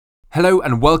Hello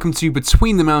and welcome to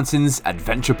Between the Mountains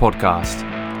Adventure Podcast.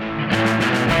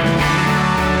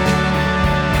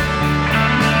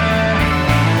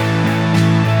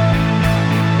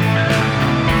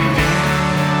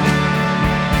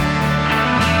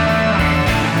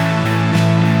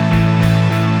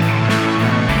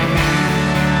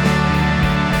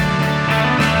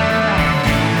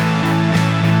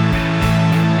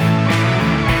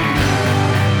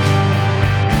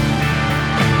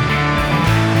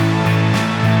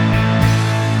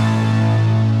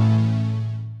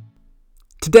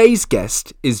 Today's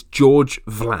guest is George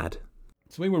Vlad.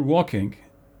 So we were walking,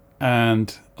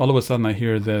 and all of a sudden I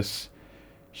hear this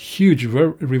huge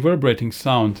reverberating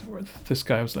sound where this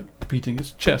guy was like beating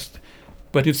his chest,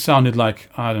 but it sounded like,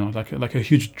 I don't know, like a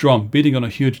huge drum, beating on a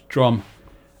huge drum,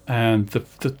 and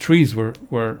the trees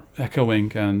were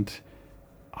echoing, and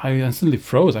I instantly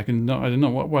froze. I didn't know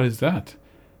what is that.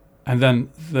 And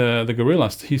then the gorilla,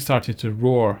 he started to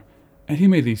roar, and he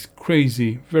made these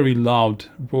crazy, very loud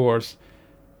roars.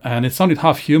 And it sounded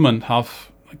half human,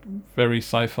 half like very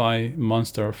sci-fi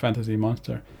monster or fantasy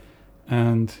monster.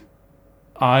 And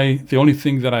the only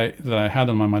thing that I had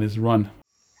on my mind is run.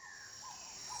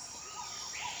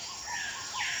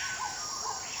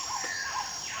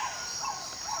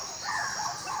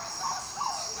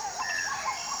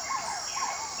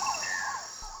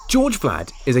 George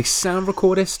Vlad is a sound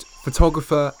recordist,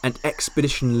 photographer, and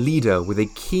expedition leader with a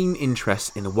keen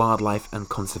interest in wildlife and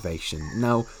conservation.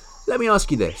 Now, let me ask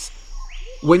you this.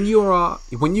 When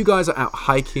you guys are out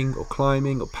hiking or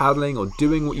climbing or paddling or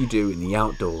doing what you do in the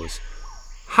outdoors,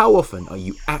 how often are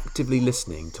you actively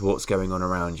listening to what's going on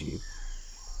around you?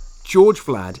 George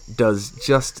Vlad does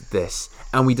just this,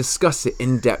 and we discuss it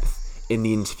in depth in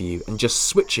the interview, and just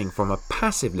switching from a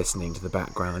passive listening to the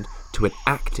background to an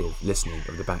active listening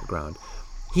of the background.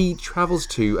 He travels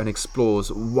to and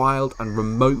explores wild and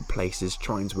remote places,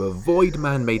 trying to avoid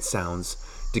man-made sounds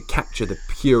to capture the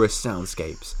purest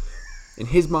soundscapes. In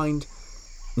his mind,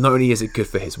 not only is it good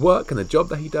for his work and the job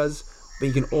that he does, but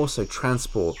he can also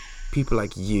transport people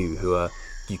like you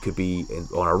you could be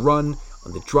on a run,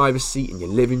 on the driver's seat in your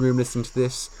living room listening to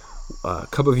this. A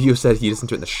couple of you said you listen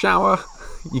to it in the shower.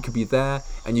 You could be there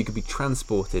and you could be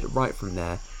transported right from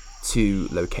there to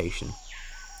location.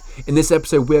 In this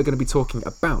episode, we're going to be talking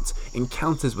about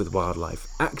encounters with wildlife,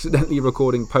 accidentally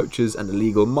recording poachers and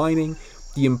illegal mining,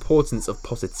 the importance of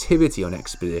positivity on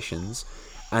expeditions,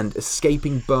 and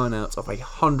escaping burnout of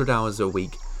 100 hours a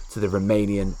week to the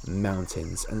Romanian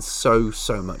mountains, and so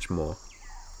much more.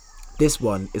 This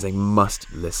one is a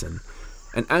must listen.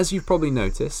 And as you've probably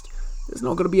noticed, there's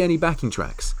not going to be any backing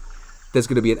tracks. There's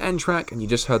going to be an end track, and you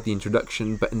just heard the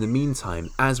introduction, but in the meantime,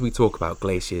 as we talk about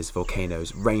glaciers,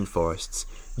 volcanoes, rainforests,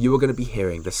 you are going to be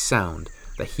hearing the sound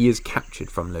that he has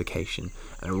captured from location.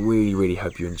 And I really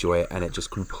hope you enjoy it, and it just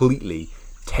completely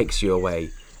takes you away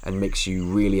and makes you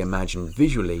really imagine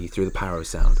visually through the power of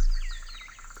sound.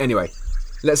 Anyway,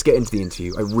 let's get into the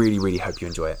interview. I really hope you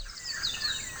enjoy it.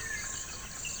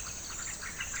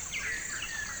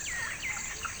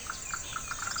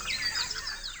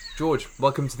 George,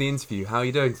 welcome to the interview. How are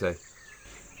you doing today?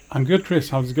 I'm good, Chris.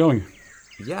 How's it going?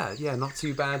 Yeah, not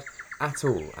too bad at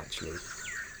all, actually.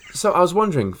 So I was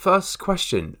wondering, first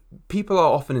question, people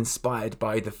are often inspired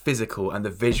by the physical and the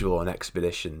visual on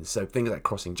expeditions, so things like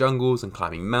crossing jungles and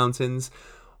climbing mountains.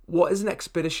 What is an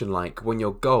expedition like when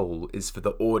your goal is for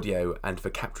the audio and for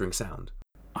capturing sound?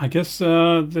 I guess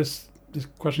this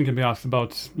question can be asked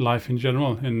about life in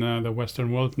general in the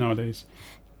Western world nowadays,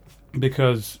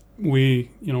 because we're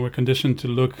conditioned to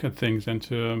look at things and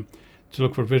to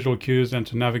look for visual cues and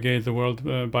to navigate the world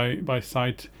by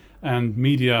sight. And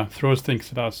media throws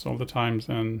things at us all the times,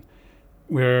 and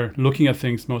we're looking at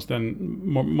things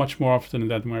much more often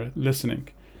than we're listening.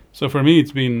 So for me,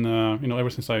 it's been ever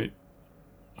since I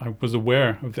was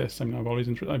aware of this. I mean,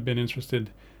 I've been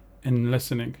interested in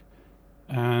listening,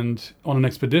 and on an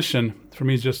expedition, for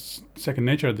me, it's just second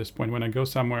nature at this point. When I go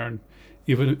somewhere, and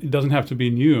even it doesn't have to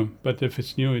be new, but if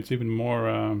it's new, it's even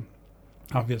more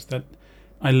obvious that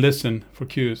I listen for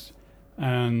cues.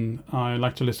 And I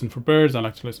like to listen for birds. I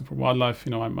like to listen for wildlife.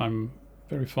 I'm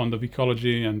very fond of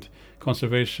ecology and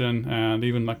conservation, and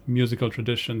even like musical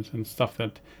traditions and stuff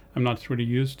that I'm not really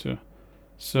used to.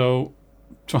 So,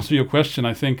 to answer your question,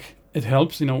 I think it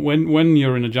helps. When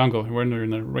you're in a jungle, when you're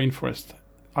in a rainforest,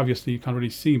 obviously you can't really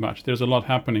see much. There's a lot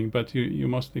happening, but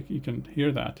you can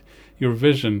hear that. Your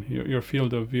vision, your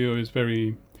field of view is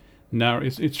very narrow.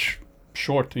 It's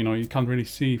short. You can't really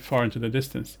see far into the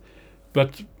distance,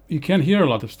 but you can hear a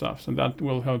lot of stuff, and that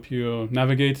will help you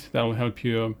navigate. That will help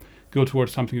you go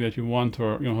towards something that you want,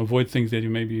 or avoid things that you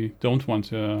maybe don't want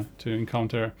to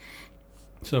encounter.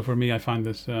 So for me, I find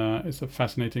this is a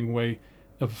fascinating way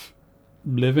of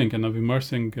living and of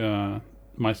immersing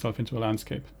myself into a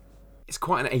landscape. It's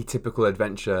quite an atypical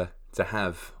adventure to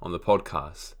have on the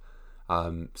podcast.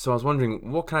 So I was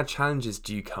wondering, what kind of challenges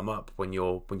do you come up when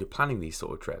you're planning these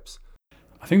sort of trips?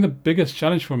 I think the biggest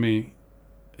challenge for me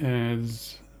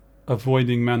is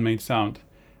avoiding man-made sound.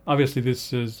 Obviously,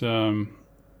 this is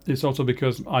it's also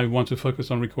because I want to focus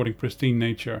on recording pristine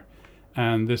nature,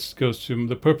 and this goes to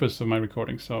the purpose of my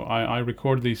recording. So I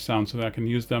record these sounds so that I can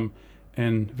use them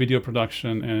in video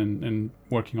production and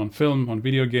working on film, on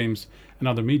video games, and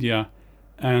other media.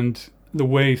 And the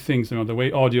way things, the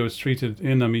way audio is treated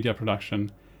in a media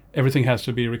production, everything has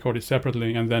to be recorded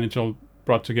separately, and then it's all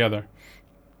brought together.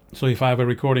 So if I have a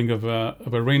recording of a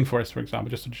rainforest, for example,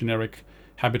 just a generic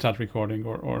habitat recording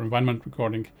or environment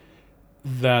recording,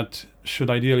 that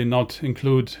should ideally not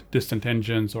include distant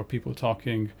engines or people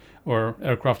talking or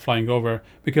aircraft flying over,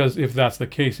 because if that's the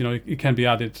case, it can be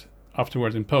added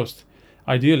afterwards in post.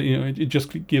 Ideally, it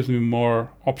just gives me more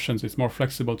options. It's more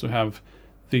flexible to have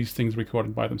these things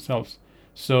recorded by themselves.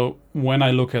 So when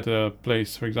I look at a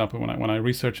place, for example, when I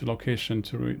research a location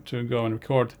to go and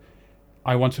record,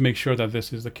 I want to make sure that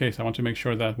this is the case. I want to make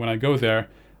sure that when I go there,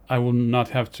 I will not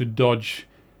have to dodge,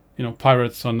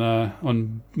 pirates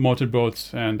on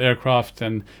motorboats and aircraft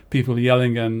and people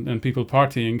yelling and people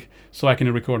partying, so I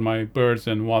can record my birds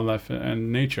and wildlife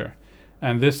and nature.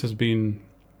 And this has been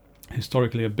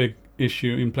historically a big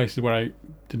issue in places where I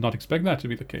did not expect that to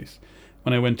be the case.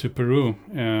 When I went to Peru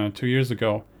 2 years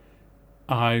ago,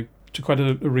 I took quite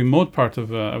a remote part of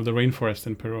the rainforest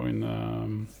in Peru,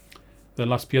 in the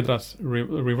Las Piedras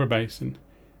river basin,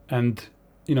 and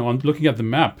on looking at the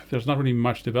map, there's not really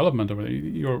much development over there.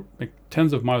 You're like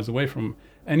tens of miles away from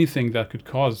anything that could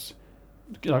cause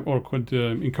or could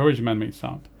encourage man-made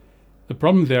sound. The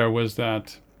problem there was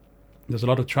that there's a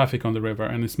lot of traffic on the river,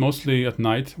 and it's mostly at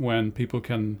night when people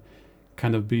can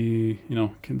kind of be,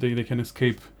 they can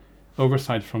escape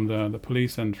oversight from the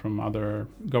police and from other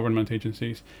government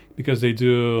agencies, because they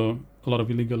do a lot of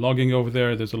illegal logging over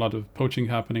there. There's a lot of poaching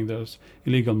happening. There's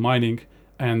illegal mining,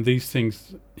 and these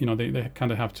things, they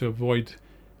kind of have to avoid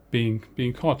being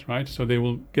caught, right? So they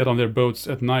will get on their boats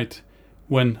at night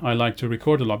when I like to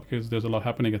record a lot, because there's a lot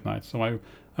happening at night. So I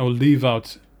will leave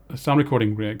out a sound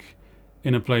recording rig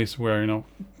in a place where,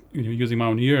 using my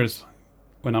own ears,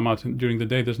 when I'm out during the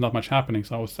day, there's not much happening.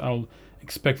 So I'll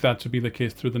expect that to be the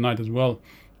case through the night as well.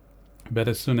 But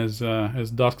as soon as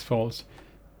dusk falls,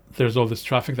 there's all this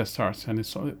traffic that starts, and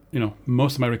it's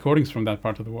most of my recordings from that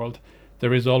part of the world,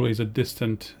 there is always a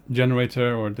distant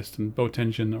generator or a distant boat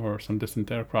engine or some distant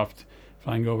aircraft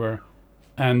flying over,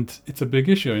 and it's a big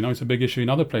issue. It's a big issue in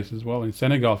other places as well. In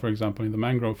Senegal, for example, in the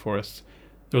mangrove forests,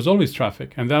 there was always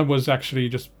traffic, and that was actually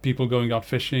just people going out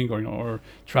fishing or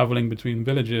traveling between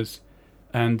villages,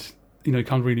 and you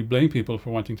can't really blame people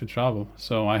for wanting to travel.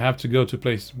 So I have to go to a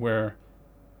place where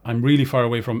I'm really far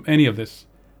away from any of this,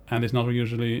 and it's not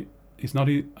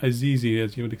as easy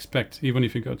as you would expect, even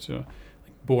if you go to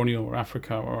Borneo or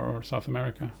Africa or South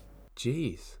America.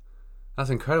 Jeez,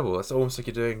 that's incredible. That's almost like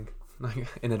you're doing like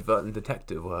inadvertent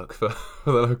detective work for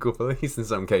the local police in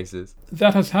some cases.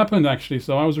 That has happened, actually.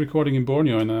 So I was recording in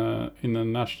Borneo in a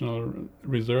national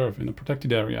reserve, in a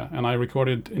protected area, and I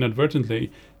recorded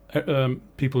inadvertently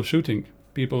people shooting,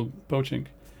 people poaching,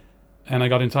 and I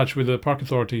got in touch with the park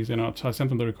authorities. So I sent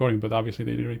them the recording, but obviously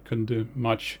they really couldn't do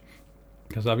much,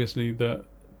 because obviously the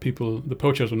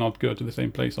poachers will not go to the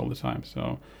same place all the time.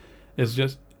 So it's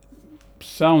just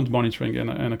sound monitoring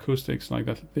and acoustics like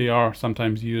that. They are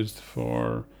sometimes used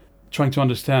for trying to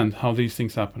understand how these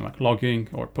things happen, like logging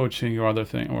or poaching or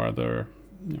other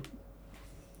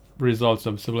results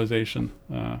of civilization.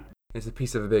 It's a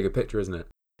piece of a bigger picture, isn't it?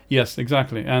 Yes,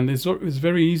 exactly. And it's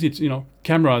very easy to,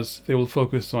 cameras, they will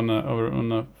focus on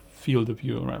a field of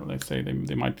view, right? Let's say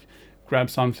they might grab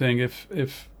something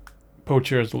if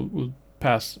poachers will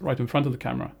pass right in front of the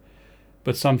camera.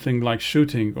 But something like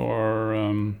shooting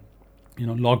or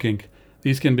logging,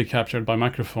 these can be captured by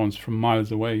microphones from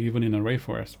miles away, even in a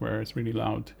rainforest where it's really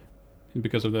loud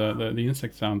because of the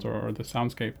insect sounds or the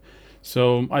soundscape.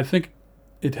 So I think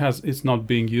it's not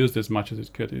being used as much as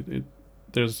it could.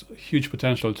 There's huge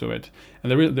potential to it,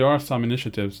 and there are some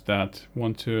initiatives that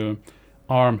want to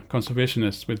arm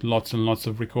conservationists with lots and lots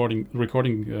of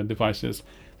recording devices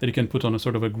that you can put on a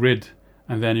sort of a grid,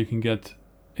 and then you can get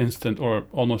instant or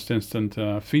almost instant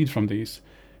feed from these.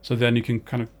 So then you can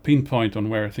kind of pinpoint on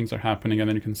where things are happening, and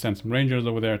then you can send some rangers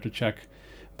over there to check.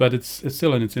 But it's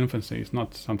still in its infancy. It's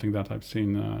not something that I've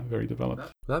seen very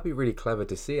developed. That'd be really clever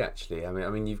to see, actually. I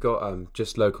mean, you've got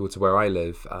just local to where I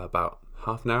live, about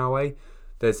half an hour away.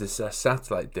 there's this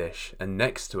satellite dish, and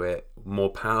next to it, more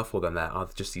powerful than that, are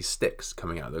just these sticks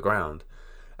coming out of the ground,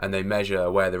 and they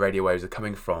measure where the radio waves are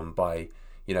coming from by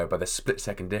the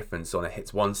split-second difference on it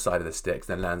hits one side of the sticks,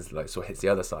 then lands hits the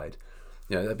other side.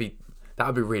 That would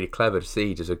be really clever to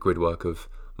see, just a grid work of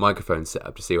microphones set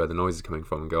up to see where the noise is coming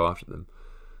from and go after them.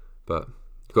 But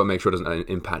you've got to make sure it doesn't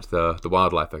impact the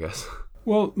wildlife, I guess.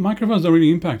 Well, microphones don't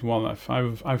really impact wildlife.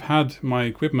 I've had my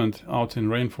equipment out in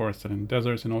rainforests and in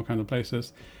deserts and all kinds of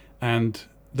places, and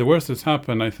the worst that's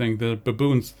happened, I think, the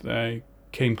baboons, they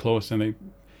came close and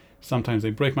sometimes they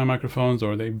break my microphones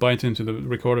or they bite into the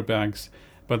recorder bags.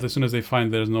 But as soon as they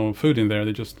find there's no food in there,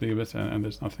 they just leave it and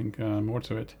there's nothing more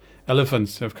to it.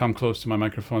 Elephants have come close to my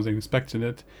microphones, they inspected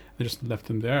it, they just left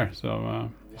them there. So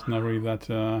it's not really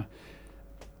that.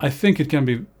 I think it can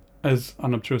be as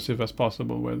unobtrusive as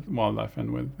possible with wildlife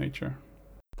and with nature.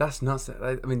 That's nuts.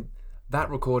 I mean, that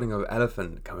recording of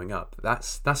elephant coming up,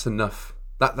 that's enough.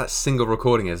 That single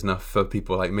recording is enough for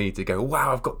people like me to go,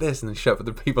 wow, I've got this, and then show it for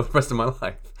the people the rest of my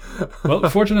life. Well,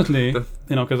 fortunately,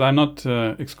 because I'm not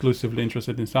exclusively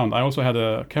interested in sound, I also had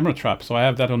a camera trap, so I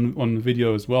have that on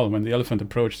video as well. When the elephant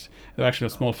approached, there was actually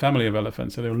a small family of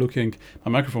elephants, so they were looking.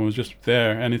 My microphone was just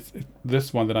there, and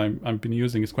this one that I've been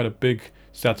using is quite a big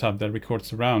setup that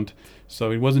records around,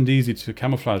 so it wasn't easy to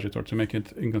camouflage it or to make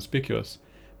it inconspicuous.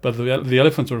 But the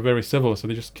elephants were very civil, so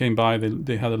they just came by.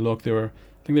 They had a look.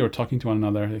 I think they were talking to one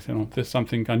another. They said, there's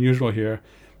something unusual here.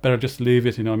 Better just leave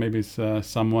it, maybe it's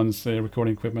someone's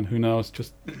recording equipment. Who knows?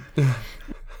 Just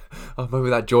maybe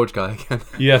that George guy again.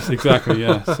 Yes, exactly,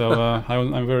 yeah. So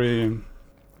I'm very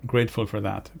grateful for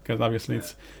that, because obviously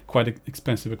it's quite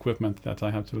expensive equipment that I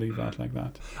have to leave that like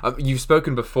that. You've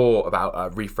spoken before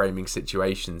about reframing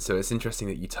situations, so it's interesting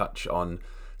that you touch on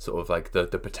sort of like the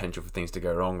potential for things to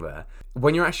go wrong there.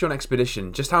 When you're actually on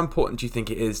expedition, just how important do you think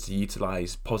it is to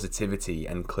utilize positivity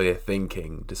and clear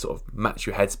thinking to sort of match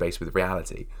your headspace with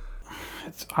reality?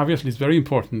 It's very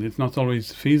important. It's not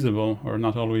always feasible or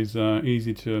not always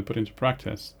easy to put into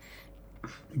practice.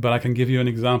 But I can give you an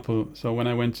example. So when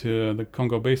I went to the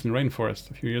Congo Basin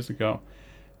rainforest a few years ago,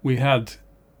 we had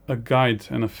a guide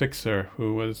and a fixer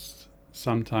who was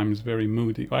sometimes very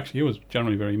moody. Well, actually, he was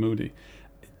generally very moody.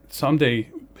 Someday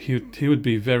he would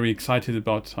be very excited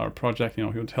about our project. He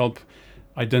would help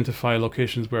identify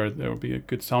locations where there would be a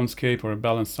good soundscape or a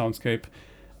balanced soundscape,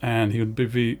 and he would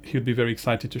be very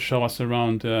excited to show us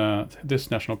around this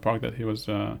national park that he was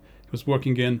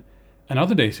working in. And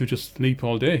other days he would just sleep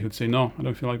all day. He would say, "No, I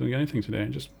don't feel like doing anything today.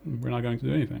 We're not going to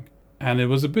do anything." And it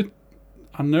was a bit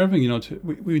unnerving.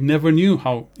 We never knew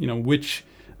how which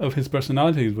of his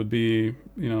personalities would be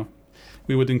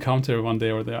we would encounter one day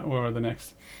or the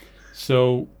next.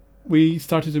 So we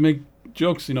started to make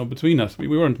jokes, between us. We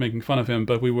weren't making fun of him,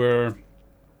 but we were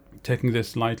taking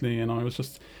this lightly. It was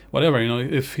just whatever.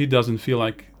 If he doesn't feel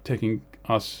like taking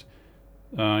us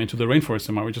into the rainforest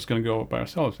somewhere, we're just going to go by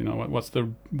ourselves. What's the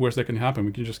worst that can happen?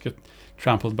 We can just get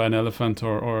trampled by an elephant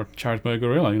or charged by a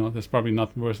gorilla. There's probably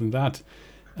not worse than that.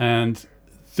 And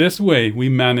this way, we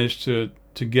managed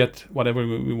to get whatever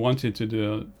we wanted to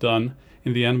do done.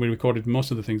 In the end, we recorded most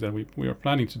of the things that we were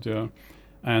planning to do.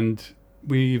 And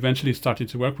we eventually started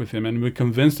to work with him, and we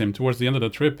convinced him. Towards the end of the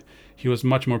trip, he was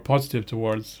much more positive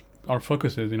towards our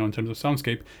focuses, in terms of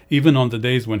soundscape, even on the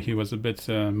days when he was a bit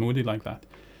moody like that.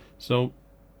 So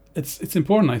it's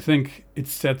important. I think it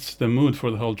sets the mood for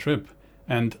the whole trip.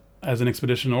 And as an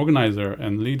expedition organizer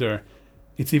and leader,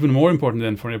 it's even more important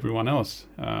than for everyone else.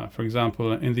 For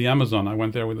example, in the Amazon, I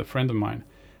went there with a friend of mine,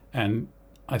 and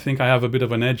I think I have a bit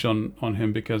of an edge on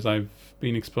him because I've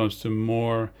been exposed to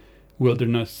more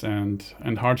wilderness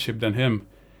and hardship than him.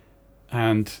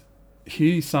 And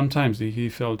he sometimes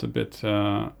felt a bit,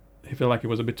 he felt like it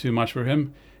was a bit too much for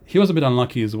him. He was a bit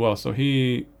unlucky as well. So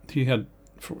he had,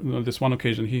 for this one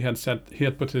occasion, he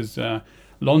had put his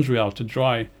laundry out to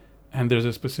dry, and there's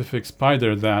a specific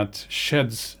spider that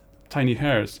sheds tiny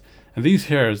hairs. And these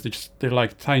hairs, they're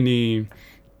like tiny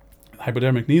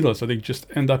hypodermic needles, so they just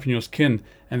end up in your skin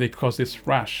and they cause this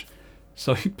rash.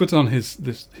 So he put on his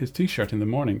t-shirt in the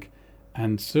morning,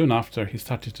 and soon after he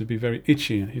started to be very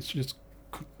itchy, and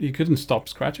he couldn't stop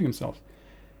scratching himself.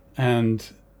 And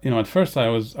at first we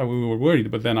were worried,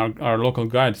 but then our local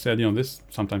guide said, this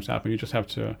sometimes happens. You just have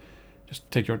to just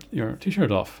take your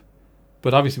t-shirt off.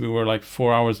 But obviously we were like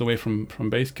 4 hours away from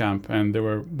base camp, and there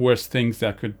were worse things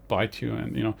that could bite you,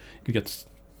 and you could get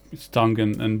stung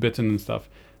and bitten and stuff.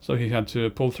 So he had to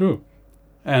pull through.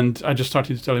 And I just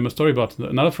started to tell him a story about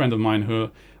another friend of mine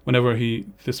who, whenever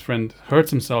this friend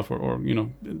hurts himself or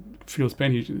feels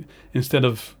pain, instead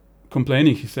of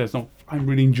complaining, he says, "No, I'm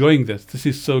really enjoying this. This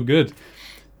is so good."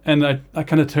 And I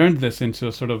kind of turned this into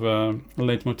a sort of a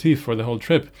leitmotif for the whole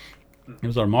trip. It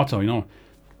was our motto,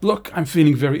 look, I'm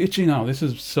feeling very itchy now.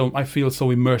 I feel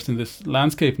so immersed in this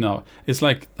landscape now. It's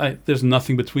like there's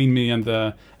nothing between me and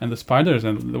the spiders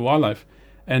and the wildlife.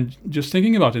 And just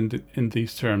thinking about it in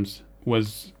these terms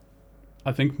was,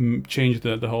 I think, changed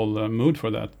the whole mood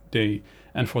for that day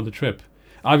and for the trip.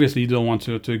 Obviously, you don't want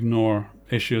to ignore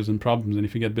issues and problems. And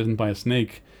if you get bitten by a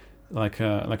snake, like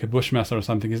a bushmaster or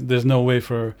something, there's no way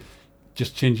for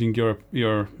just changing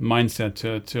your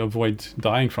mindset to avoid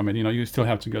dying from it. You still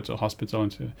have to go to a hospital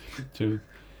and to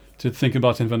think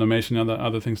about envenomation and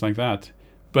other things like that.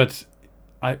 But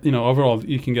overall,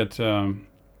 you can get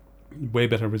way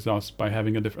better results by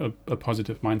having a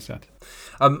positive mindset.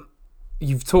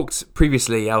 You've talked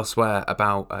previously elsewhere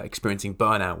about experiencing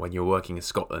burnout when you were working in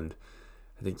Scotland.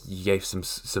 I think you gave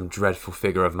some dreadful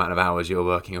figure of amount of hours you were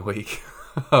working a week.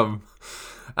 The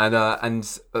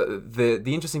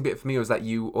interesting bit for me was that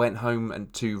you went home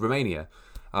to Romania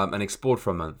and explored for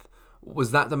a month.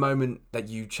 Was that the moment that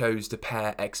you chose to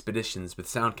pair expeditions with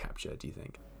sound capture, do you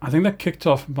think? I think that kicked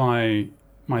off my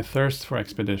thirst for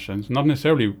expeditions, not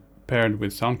necessarily paired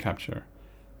with sound capture.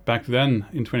 Back then,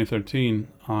 in 2013,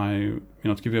 to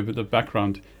give you a bit of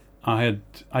background, I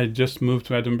just moved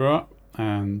to Edinburgh,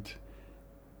 and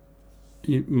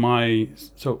I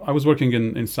was working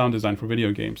in sound design for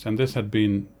video games, and this had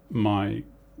been my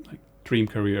dream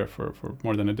career for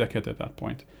more than a decade at that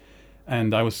point.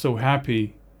 And I was so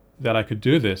happy that I could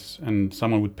do this and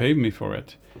someone would pay me for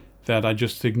it, that I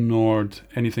just ignored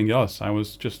anything else. I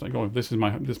was just like, oh, this is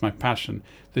my passion.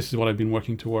 This is what I've been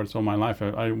working towards all my life.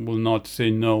 I will not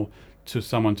say no to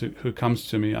someone who comes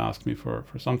to me, ask me for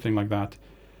something like that.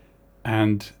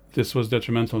 And this was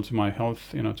detrimental to my health,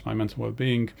 to my mental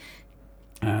well-being,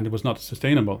 and it was not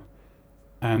sustainable.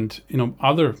 And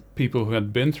other people who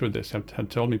had been through this had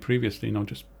told me previously,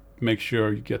 just make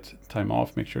sure you get time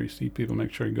off, make sure you see people,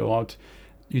 make sure you go out.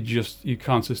 You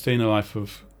can't sustain a life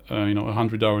of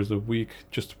 100 hours a week,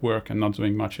 just work and not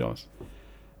doing much else.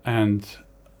 And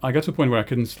I got to a point where I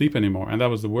couldn't sleep anymore, and that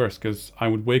was the worst, because I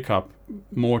would wake up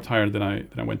more tired than I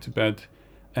went to bed,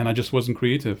 and I just wasn't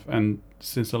creative. And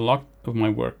since a lot of my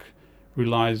work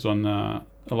relies on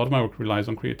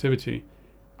creativity,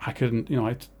 I couldn't,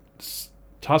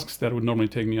 tasks that would normally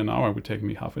take me an hour would take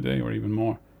me half a day or even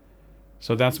more.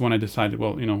 So that's when I decided,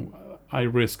 well, I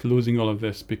risk losing all of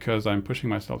this because I'm pushing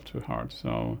myself too hard.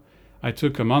 So I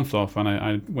took a month off, and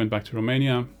I went back to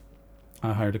Romania.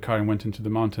 I hired a car and went into the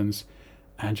mountains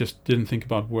and just didn't think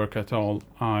about work at all.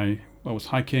 I was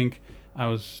hiking. I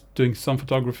was doing some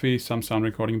photography, some sound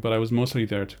recording, but I was mostly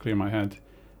there to clear my head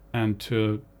and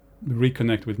to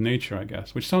reconnect with nature, I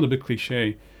guess, which sounds a bit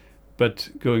cliche, but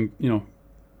going,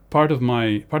 part of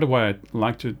why I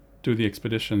like to do the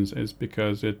expeditions is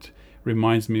because it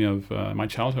reminds me of my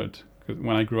childhood. Because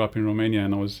when I grew up in Romania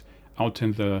and I was out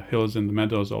in the hills and the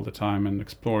meadows all the time and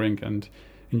exploring and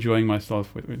enjoying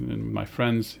myself with my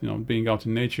friends, being out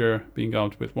in nature, being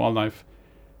out with wildlife.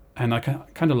 And I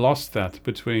kind of lost that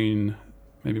between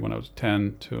maybe when I was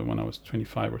 10 to when I was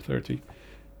 25 or 30.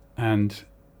 And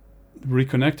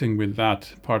reconnecting with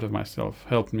that part of myself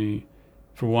helped me,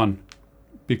 for one,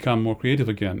 become more creative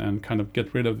again and kind of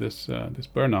get rid of this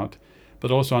burnout,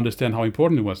 but also understand how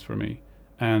important it was for me.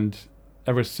 And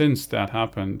ever since that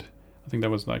happened, I think that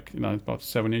was about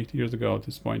 7-8 years ago at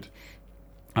this point,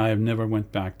 I've never gone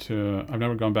back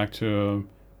to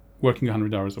working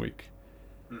 100 hours a week.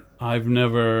 I've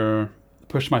never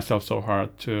pushed myself so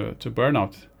hard to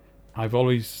burnout. I've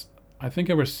always, I think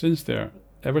ever since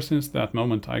that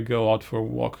moment, I go out for a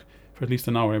walk for at least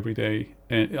an hour every day,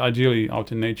 ideally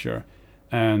out in nature.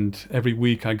 And every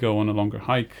week I go on a longer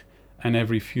hike, and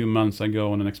every few months I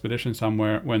go on an expedition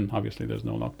somewhere, when obviously there's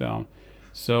no lockdown.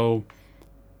 So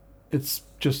it's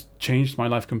just changed my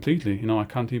life completely. I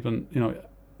can't even,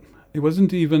 I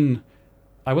wasn't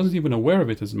even aware of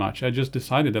it as much. I just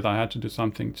decided that I had to do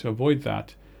something to avoid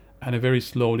that. And it very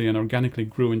slowly and organically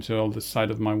grew into all this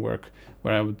side of my work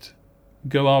where I would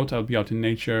go out, I would be out in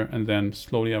nature, and then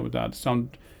slowly I would add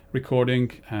sound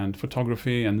recording and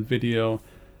photography and video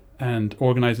and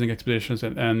organizing expeditions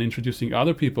and introducing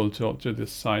other people to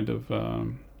this side of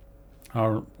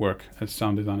our work as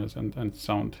sound designers and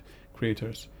sound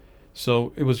creators.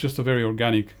 So it was just a very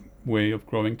organic way of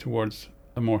growing towards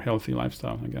a more healthy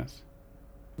lifestyle, I guess.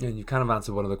 Yeah, and you kind of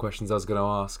answered one of the questions I was going to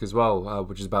ask as well,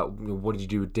 which is about what did you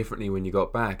do differently when you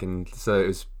got back? And so it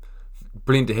was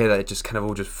brilliant to hear that it just kind of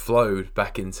all just flowed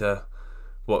back into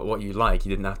what you like. You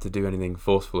didn't have to do anything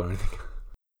forceful or anything.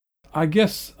 I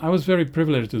guess I was very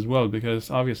privileged as well, because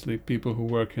obviously people who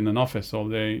work in an office all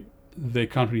day they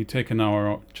can't really take an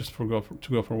hour just to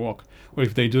go for a walk. Or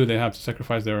if they do, they have to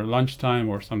sacrifice their lunchtime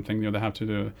or something. They have to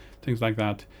do things like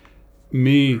that.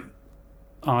 Me,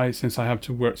 since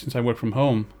I work from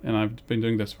home, and I've been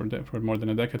doing this for more than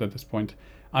a decade at this point,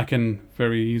 I can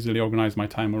very easily organize my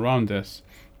time around this,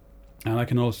 and I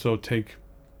can also take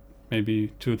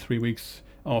maybe 2-3 weeks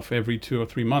off every 2 or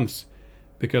 3 months,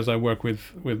 because I work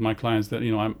with my clients that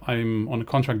I'm on a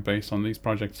contract base on these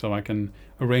projects, so I can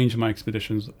arrange my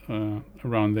expeditions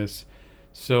around this.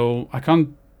 So I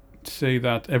can't say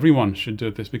that everyone should do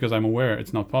this, because I'm aware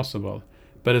it's not possible.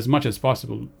 But as much as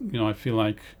possible, I feel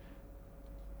like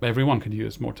everyone could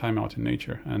use more time out in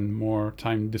nature and more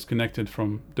time disconnected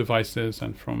from devices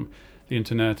and from the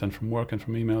internet and from work and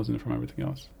from emails and from everything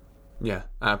else. Yeah,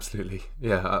 absolutely.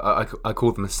 Yeah, I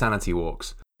call them sanity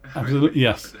walks. Absolutely,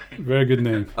 yes. Very good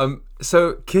name.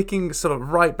 So kicking sort of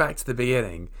right back to the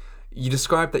beginning, you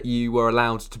described that you were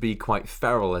allowed to be quite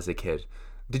feral as a kid.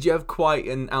 Did you have quite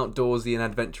an outdoorsy and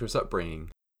adventurous upbringing?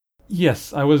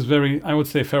 Yes, I would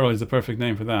say feral is the perfect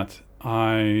name for that.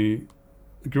 I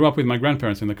grew up with my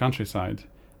grandparents in the countryside,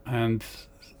 and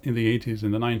in the 80s,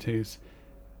 in the 90s,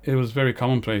 it was very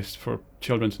commonplace for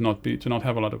children to not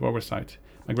have a lot of oversight.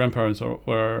 My grandparents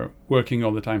were working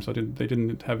all the time, so they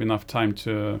didn't have enough time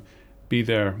to be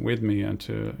there with me and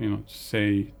to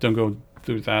say, don't go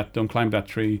do that, don't climb that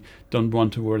tree, don't run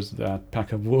towards that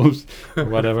pack of wolves or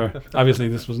whatever. Obviously,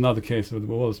 this was not the case with the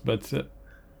wolves, but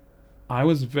I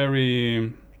was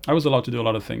allowed to do a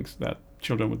lot of things that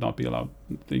children would not be allowed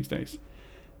these days,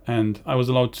 and I was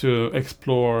allowed to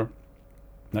explore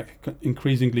like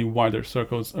increasingly wider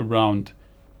circles around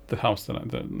the house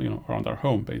around our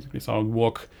home, basically. So I would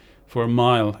walk for a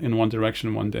mile in one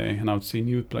direction one day, and I would see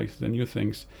new places and new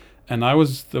things. And I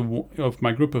was of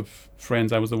my group of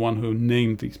friends, I was the one who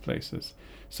named these places.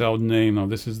 So I would name,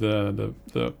 this is the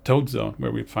toad zone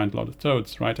where we find a lot of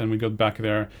toads, right? And we go back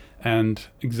there and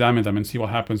examine them and see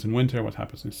what happens in winter, what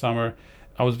happens in summer.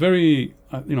 I was very,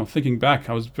 thinking back,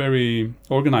 I was very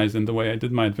organized in the way I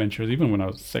did my adventures, even when I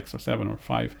was 6 or 7 or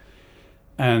 5.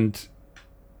 And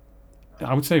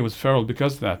I would say it was feral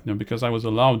because of that, because I was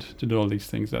allowed to do all these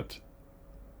things that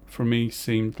for me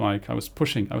seemed like I was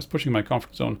pushing my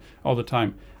comfort zone all the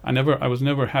time. I was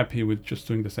never happy with just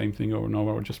doing the same thing over and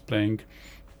over, or just playing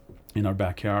in our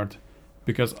backyard,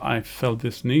 because I felt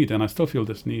this need, and I still feel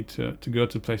this need to go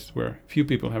to places where few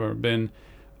people have ever been,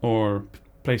 or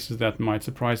places that might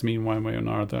surprise me in one way or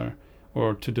another,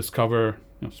 or to discover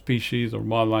species or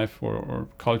wildlife or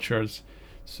cultures.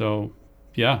 So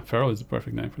yeah, feral is the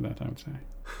perfect name for that, I would say.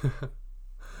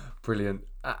 Brilliant.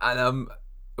 And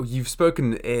you've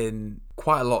spoken in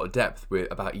quite a lot of depth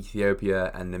about Ethiopia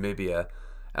and Namibia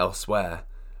elsewhere,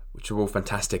 which are all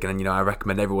fantastic. And I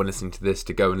recommend everyone listening to this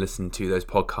to go and listen to those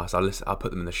podcasts. I'll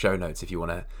put them in the show notes if you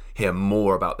want to hear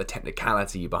more about the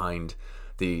technicality behind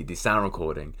the sound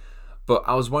recording. But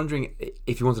I was wondering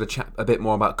if you wanted to chat a bit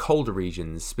more about colder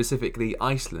regions, specifically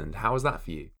Iceland. How was that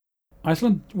for you?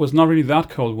 Iceland was not really that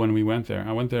cold when we went there.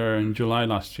 I went there in July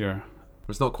last year.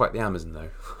 It's not quite the Amazon, though.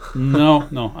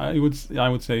 No, I would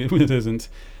say it isn't.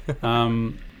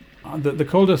 The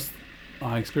coldest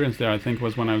I experienced there, I think,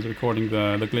 was when I was recording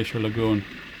the Glacier Lagoon.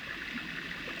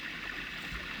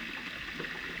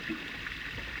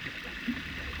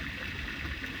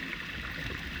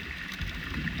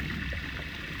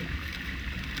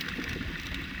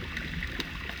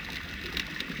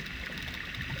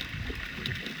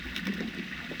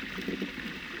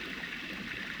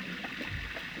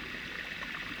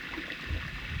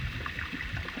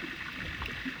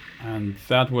 And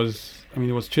that was, it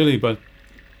was chilly, but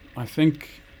I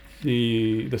think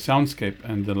the soundscape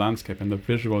and the landscape and the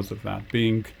visuals of that,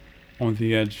 being on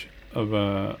the edge of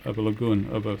a lagoon,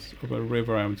 of a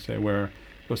river, I would say, where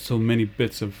there was so many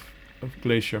bits of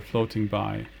glacier floating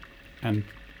by and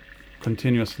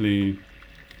continuously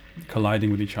colliding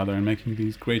with each other and making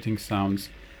these grating sounds.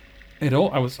 I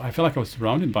felt like I was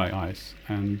surrounded by ice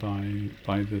and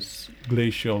by this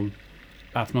glacial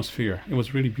atmosphere. It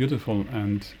was really beautiful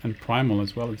and primal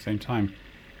as well at the same time.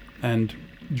 And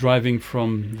driving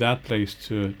from that place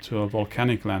to a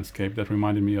volcanic landscape that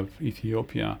reminded me of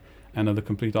Ethiopia, and at the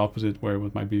complete opposite, where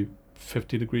it might be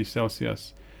 50 degrees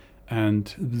Celsius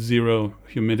and zero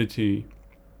humidity,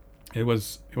 it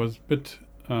was a bit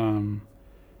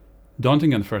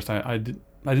daunting at first. I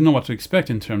didn't know what to expect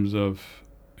in terms of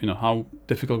how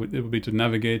difficult it would be to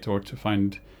navigate or to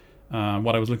find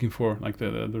what I was looking for, like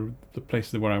the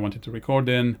places where I wanted to record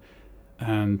in,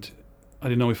 and I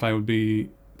didn't know if I would be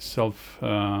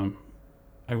I'll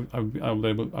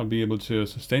be able to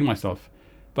sustain myself.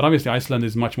 But obviously Iceland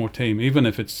is much more tame, even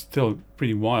if it's still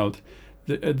pretty wild.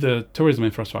 the tourism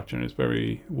infrastructure is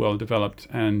very well developed,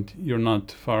 and you're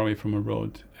not far away from a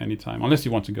road anytime, unless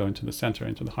you want to go into the center,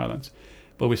 into the highlands.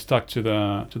 But we stuck to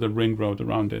the ring road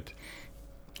around it,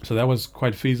 so that was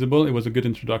quite feasible. It was a good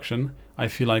introduction. I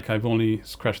feel like I've only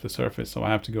scratched the surface, so I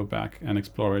have to go back and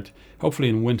explore it. Hopefully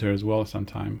in winter as well,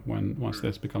 sometime once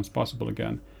this becomes possible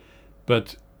again.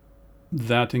 But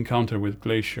that encounter with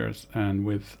glaciers and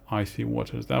with icy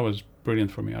waters, that was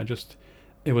brilliant for me.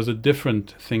 It was a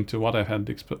different thing to what I had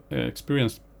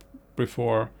experienced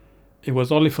before. It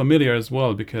was oddly familiar as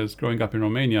well, because growing up in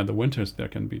Romania, the winters there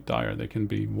can be dire, they can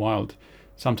be wild.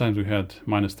 Sometimes we had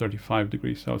minus 35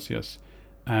 degrees Celsius,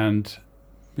 and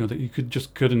you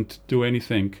couldn't do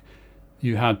anything.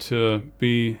 You had to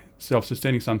be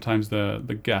self-sustaining. Sometimes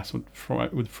the gas would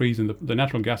freeze, the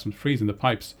natural gas would freeze in the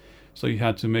pipes, so you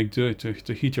had to make do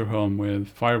to heat your home with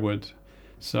firewood.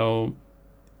 So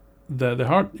the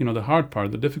hard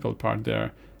part, the difficult part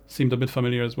there seemed a bit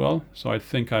familiar as well. So I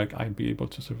think I'd be able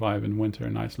to survive in winter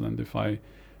in Iceland if I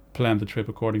plan the trip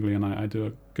accordingly and I do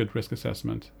a good risk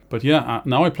assessment. But yeah,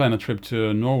 now I plan a trip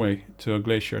to Norway, to a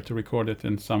glacier, to record it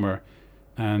in summer.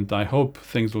 And I hope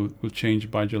things will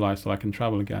change by July so I can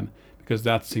travel again, because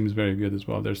that seems very good as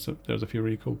well. There's a few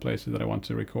really cool places that I want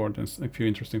to record, and a few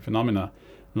interesting phenomena,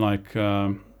 like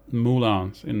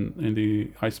moulins in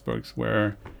the icebergs,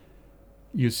 where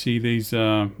you see these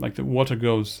like the water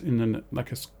goes in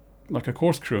like a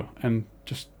corkscrew, and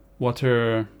just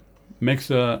water makes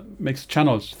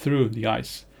channels through the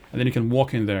ice, and then you can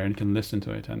walk in there and you can listen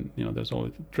to it, and there's all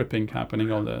the dripping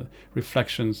happening, all the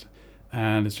reflections,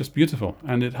 and it's just beautiful.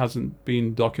 And it hasn't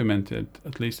been documented,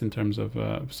 at least in terms of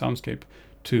soundscape,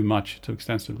 too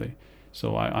extensively.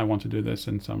 So I want to do this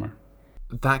in summer.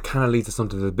 That kind of leads us on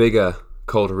to the bigger,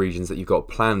 colder regions that you've got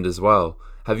planned as well.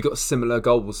 Have you got similar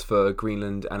goals for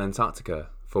Greenland and Antarctica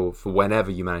for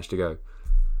whenever you manage to go?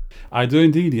 I do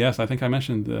indeed, yes. I think I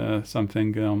mentioned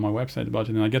something on my website about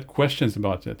it, and I get questions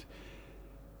about it.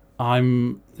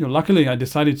 Luckily I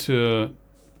decided to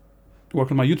work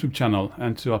on my YouTube channel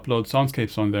and to upload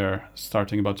soundscapes on there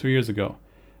starting about 2 years ago.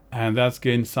 And that's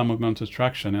gained some amount of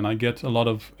traction, and I get a lot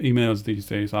of emails these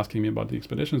days asking me about the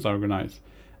expeditions I organize.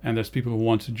 And there's people who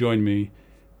want to join me,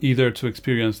 either to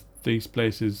experience these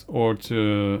places or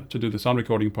to do the sound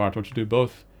recording part, or to do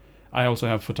both. I also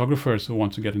have photographers who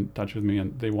want to get in touch with me,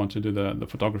 and they want to do the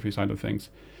photography side of things.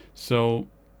 So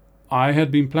I had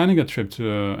been planning a trip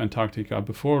to Antarctica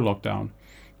before lockdown,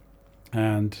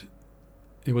 and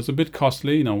it was a bit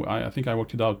costly. I think I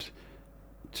worked it out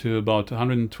to about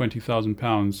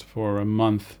 £120,000 for a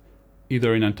month,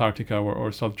 either in Antarctica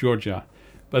or South Georgia.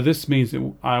 But this means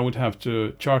that I would have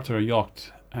to charter a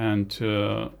yacht and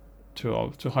to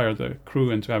hire the crew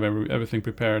and to have everything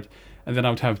prepared, and then I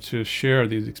would have to share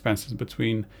these expenses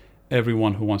between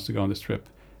everyone who wants to go on this trip.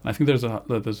 And I think there's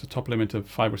a top limit of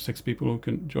 5 or 6 people who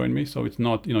can join me. So it's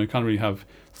not, you can't really have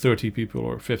 30 people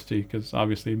or 50, because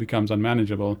obviously it becomes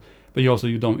unmanageable. But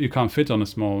you can't fit on a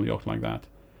small yacht like that.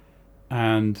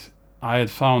 And I had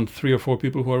found 3 or 4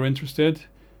 people who are interested,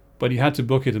 but you had to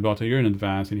book it about a year in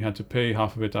advance, and you had to pay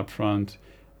half of it up front.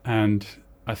 And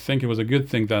I think it was a good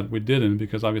thing that we didn't,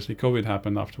 because obviously COVID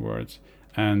happened afterwards,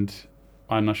 and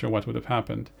I'm not sure what would have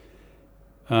happened.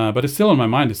 But it's still on my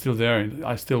mind. It's still there.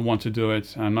 I still want to do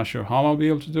it. I'm not sure how I'll be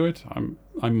able to do it.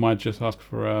 I might just ask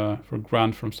for a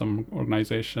grant from some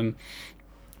organization,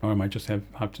 or I might just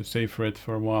have to save for it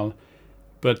for a while.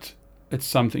 But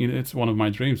it's one of my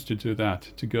dreams to do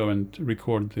that, to go and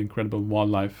record the incredible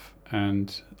wildlife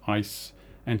and ice,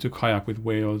 and to kayak with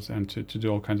whales, and to do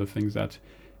all kinds of things that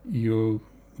you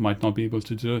might not be able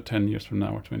to do 10 years from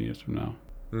now or 20 years from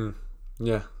now.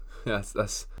 Yeah,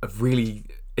 that's a really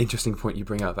interesting point you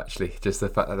bring up, actually. Just the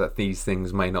fact that these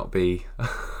things may not be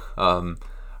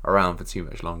around for too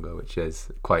much longer, which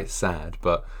is quite sad,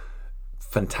 but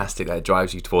fantastic that it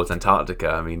drives you towards Antarctica.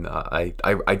 I mean,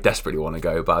 I desperately want to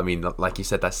go, but I mean, like you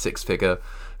said, that 6-figure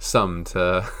sum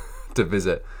to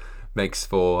visit makes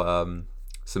for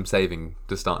some saving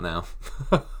to start now.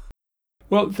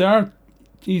 Well, there are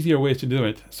easier ways to do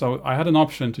it. So I had an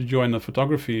option to join a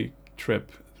photography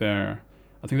trip there.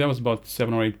 I think that was about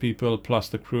 7 or 8 people plus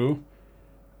the crew,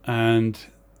 and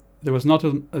there was not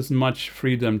as much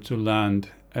freedom to land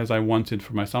as I wanted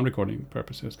for my sound recording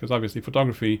purposes, because obviously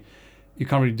photography, you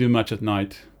can't really do much at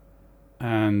night,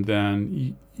 and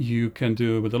then you can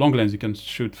do, with the long lens, you can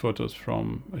shoot photos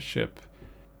from a ship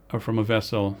or from a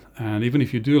vessel, and even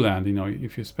if you do land,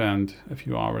 if you spend a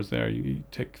few hours there, you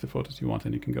take the photos you want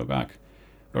and you can go back.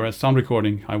 Whereas sound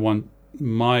recording, I want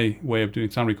my way of doing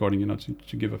sound recording,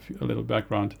 to give a little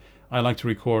background. I like to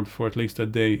record for at least a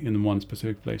day in one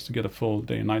specific place to get a full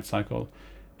day and night cycle,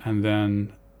 and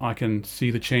then I can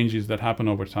see the changes that happen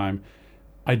over time.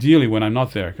 Ideally, when I'm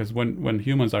not there, because when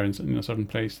humans are in a certain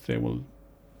place, they will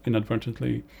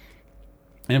inadvertently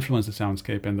influence the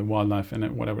soundscape and the wildlife and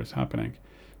whatever is happening.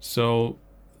 So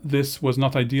this was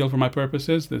not ideal for my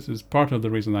purposes. This is part of the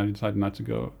reason I decided not to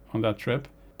go on that trip.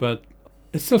 But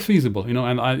it's still feasible,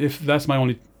 and if that's my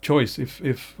only choice,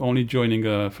 if only joining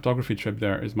a photography trip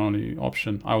there is my only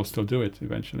option, I will still do it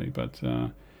eventually. But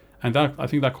and that, I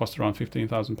think that costs around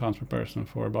 £15,000 per person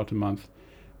for about a month,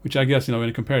 which I guess, when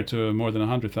you compare it to more than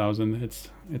 100,000,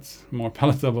 it's more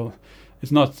palatable.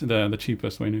 It's not the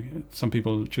cheapest way. Some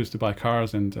people choose to buy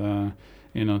cars and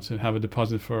to have a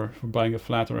deposit for buying a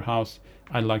flat or a house.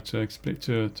 I'd like to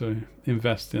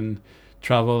invest in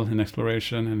travel and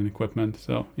exploration and in equipment.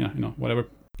 So whatever.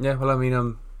 Yeah, well, I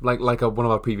mean, like one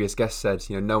of our previous guests said,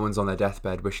 no one's on their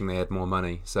deathbed wishing they had more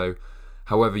money. So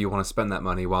however you want to spend that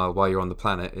money while you're on the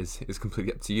planet is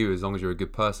completely up to you, as long as you're a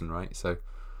good person, right? So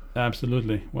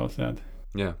absolutely, well said.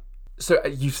 Yeah. So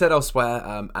you've said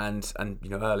elsewhere, and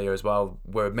earlier as well,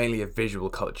 we're mainly a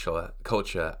visual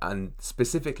culture, and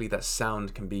specifically that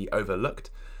sound can be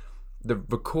overlooked. The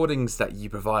recordings that you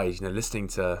provide, listening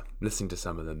to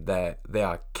some of them, they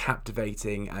are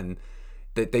captivating, and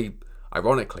they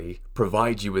ironically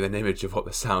provide you with an image of what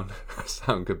the sound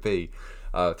could be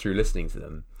through listening to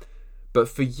them. But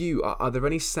for you, are there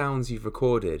any sounds you've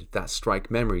recorded that strike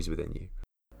memories within you?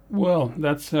 Well,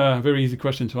 that's a very easy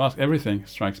question to ask. Everything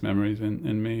strikes memories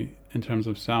in me in terms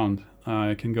of sound.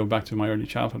 I can go back to my early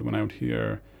childhood when I would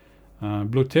hear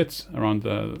blue tits around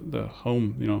the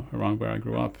home, around where I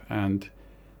grew up. And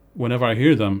whenever I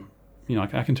hear them,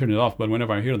 I can turn it off, but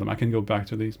whenever I hear them, I can go back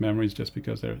to these memories just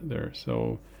because they're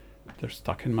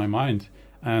stuck in my mind.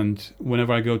 And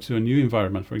whenever I go to a new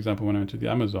environment, for example, when I went to the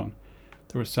Amazon,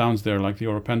 there were sounds there like the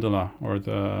Oropendola or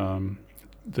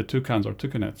the toucans or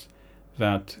toucanets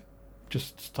that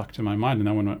just stuck to my mind, and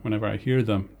now whenever I hear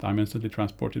them, I'm instantly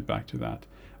transported back to that.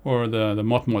 Or the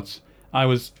motmots. I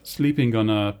was sleeping on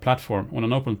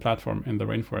an open platform in the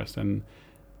rainforest, and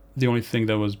the only thing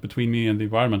that was between me and the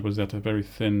environment was that a very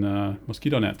thin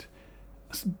mosquito net.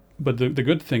 But the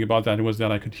good thing about that was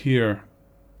that I could hear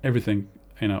everything,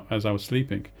 as I was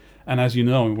sleeping. And as you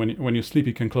know, when you sleep,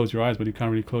 you can close your eyes, but you can't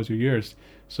really close your ears.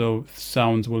 So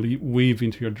sounds will weave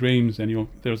into your dreams, and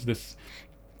there's this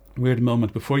weird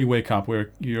moment before you wake up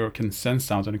where you can sense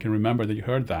sounds and you can remember that you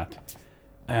heard that.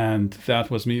 And that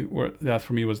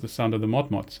for me was the sound of the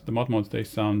motmots. The motmots, they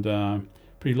sound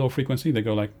pretty low frequency. They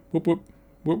go like whoop whoop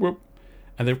whoop whoop,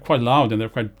 and they're quite loud and they're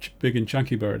quite big and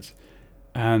chunky birds.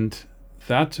 And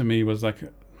that to me was like,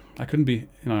 I couldn't be,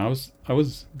 it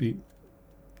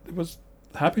was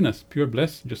happiness, pure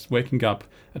bliss, just waking up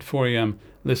at 4 a.m.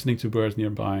 listening to birds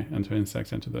nearby and to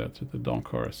insects and to the dawn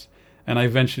chorus. And I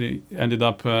eventually ended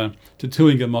up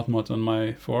tattooing a motmot on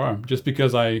my forearm just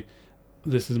because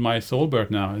this is my soul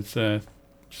bird now. It's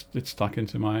stuck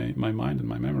into my mind and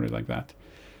my memory like that.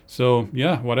 So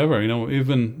yeah, whatever,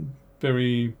 even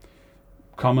very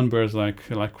common birds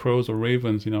like crows or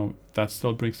ravens, that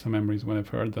still brings some memories when I've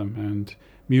heard them. And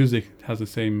music has the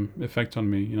same effect on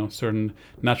me. Certain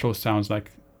natural sounds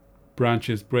like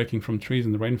branches breaking from trees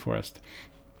in the rainforest,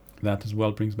 that as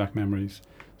well brings back memories.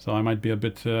 So I might be a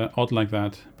bit odd like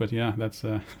that, but yeah, that's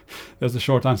the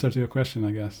short answer to your question,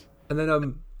 I guess. And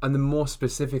then more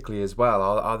specifically as well,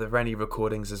 are there any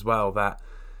recordings as well that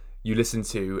you listen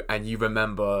to and you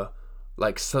remember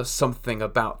like something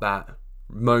about that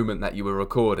moment that you were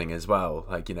recording as well?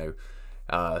 Like,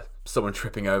 someone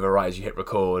tripping over right as you hit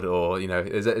record, or,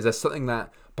 is there something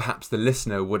that perhaps the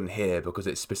listener wouldn't hear because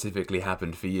it specifically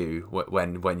happened for you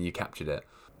when you captured it?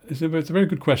 It's a very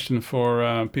good question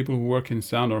for people who work in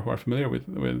sound or who are familiar with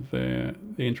the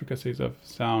intricacies of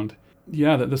sound.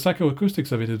 Yeah, the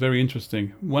psychoacoustics of it is very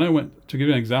interesting. To give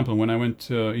you an example, when I went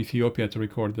to Ethiopia to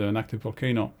record an active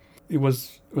volcano, it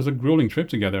was a grueling trip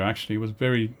together, actually. It was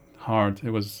very hard.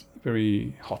 It was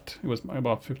very hot. It was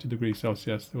about 50 degrees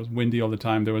Celsius. It was windy all the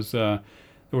time. There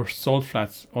were salt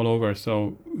flats all over,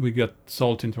 so we got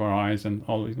salt into our eyes, and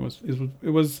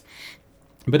it was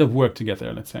a bit of work to get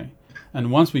there, let's say. And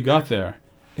once we got there,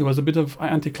 it was a bit of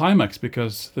anticlimax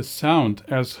because the sound,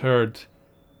 as heard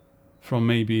from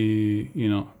maybe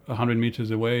 100 meters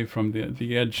away from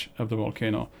the edge of the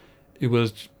volcano,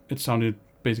 it sounded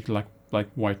basically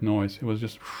like white noise. It was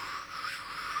just.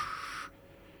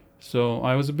 So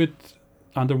I was a bit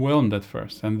underwhelmed at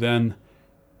first, and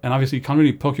obviously you can't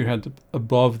really poke your head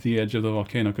above the edge of the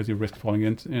volcano because you risk falling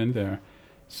in there.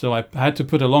 So I had to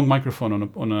put a long microphone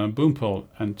on a boom pole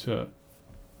and to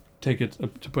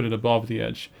put it above the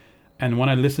edge. And when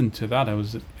I listened to that, I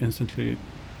was instantly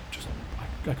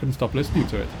I couldn't stop listening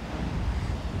to it.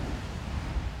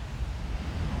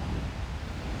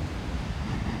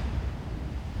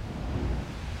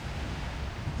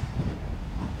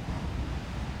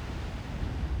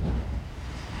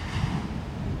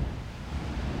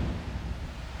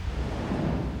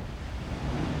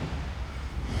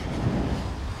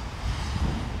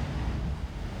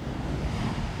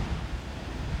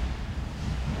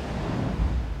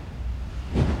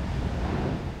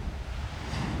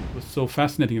 so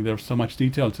fascinating. There's so much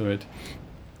detail to it.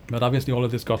 But obviously all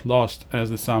of this got lost as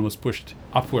the sound was pushed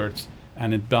upwards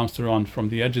and it bounced around from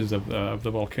the edges of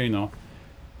the volcano.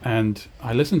 And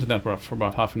I listened to that for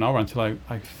about half an hour until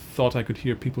I thought I could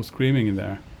hear people screaming in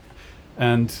there.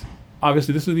 And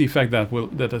obviously this is the effect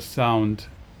that a sound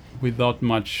without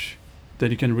much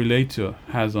that you can relate to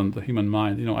has on the human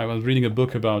mind. You know, I was reading a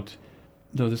book about,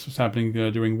 this was happening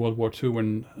during World War II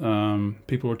when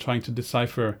people were trying to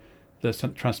decipher the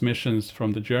transmissions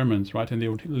from the Germans, right? And they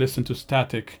would listen to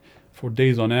static for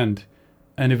days on end.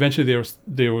 And eventually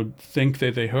they would think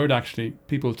that they heard actually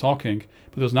people talking,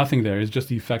 but there's nothing there. It's just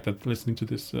the effect that listening to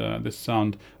this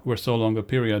sound over so long a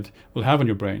period will have on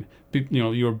your brain.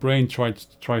 Your brain tries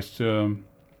to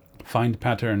find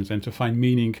patterns and to find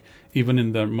meaning even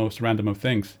in the most random of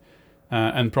things.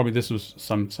 And probably this was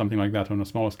something like that on a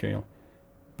smaller scale.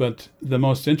 But the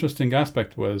most interesting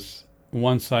aspect was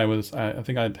once I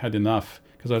think I'd had enough,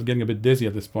 because I was getting a bit dizzy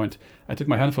at this point. I took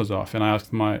my headphones off and I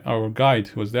asked our guide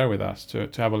who was there with us to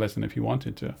have a lesson if he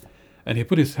wanted to. And he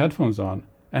put his headphones on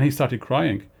and he started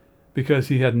crying because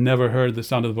he had never heard the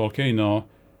sound of the volcano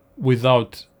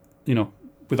without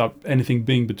anything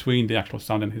being between the actual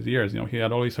sound and his ears. He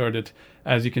had always heard it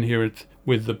as you can hear it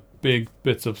with the big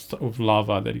bits of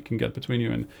lava that you can get between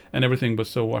you, and everything was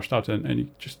so washed out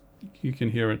and you can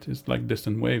hear it. It's like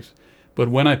distant waves. But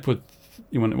when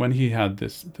when he had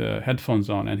the headphones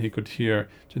on and he could hear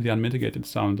to the unmitigated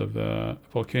sound of the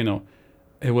volcano,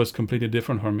 it was completely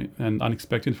different for me and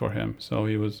unexpected for him. So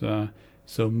he was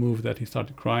so moved that he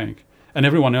started crying. And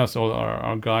everyone else, all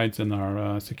our guides and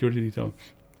our security detail,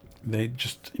 they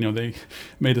just they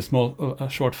made a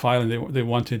short file and they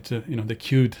wanted to they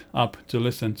queued up to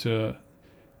listen to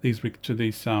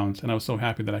these sounds, and I was so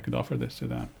happy that I could offer this to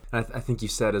them. I think you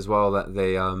said as well that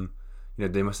they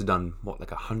they must have done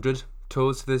like 100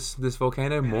 tours to this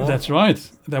volcano, more. That's right.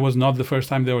 That was not the first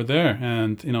time they were there,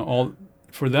 and all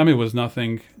for them it was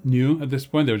nothing new at this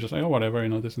point. They were just like, oh, whatever,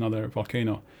 this is another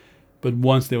volcano. But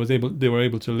once they were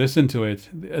able to listen to it,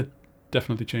 it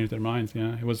definitely changed their minds.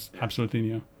 Yeah, it was absolutely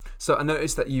new. So I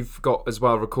noticed that you've got as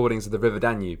well recordings of the River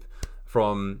Danube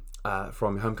from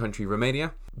home country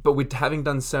Romania. But with having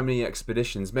done so many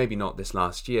expeditions, maybe not this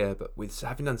last year, but with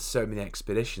having done so many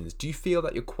expeditions, do you feel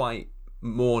that you're quite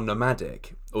more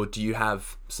nomadic, or do you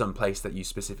have some place that you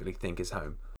specifically think is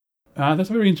home? That's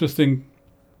a very interesting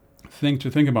thing to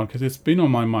think about, because it's been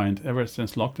on my mind ever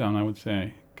since lockdown, I would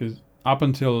say. Because up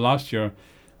until last year,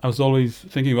 I was always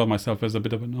thinking about myself as a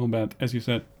bit of a nomad, as you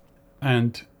said.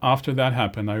 And after that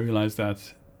happened, I realized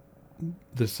that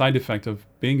the side effect of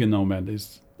being a nomad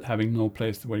is having no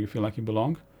place where you feel like you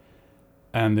belong.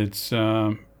 And it's,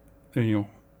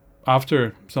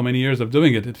 after so many years of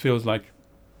doing it, it feels like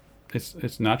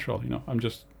it's natural.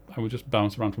 I would just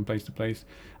bounce around from place to place.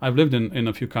 I've lived in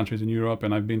a few countries in Europe,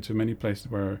 and I've been to many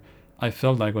places where I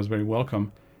felt like I was very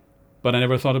welcome. But I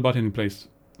never thought about any place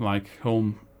like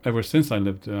home ever since I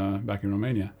lived back in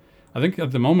Romania. I think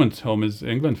at the moment home is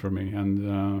England for me,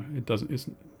 and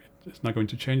it's not going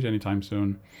to change anytime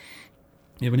soon.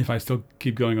 Even if I still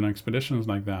keep going on expeditions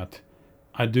like that,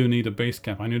 I do need a base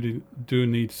camp. I do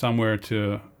need somewhere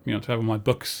to to have all my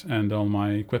books and all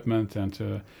my equipment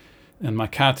and my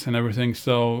cat and everything.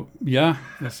 So yeah,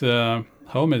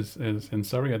 home is in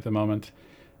Surrey at the moment,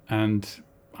 and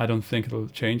I don't think it'll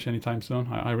change anytime soon.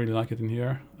 I really like it in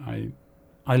here.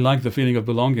 I like the feeling of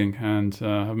belonging and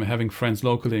having friends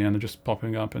locally and just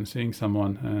popping up and seeing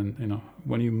someone. And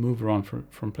when you move around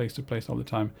from place to place all the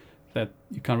time, that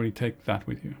you can't really take that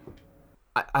with you.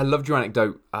 I loved your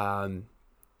anecdote,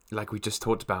 like we just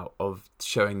talked about, of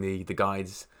showing the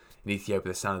guides in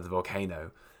Ethiopia the sound of the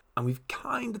volcano. And we've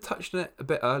kind of touched on it a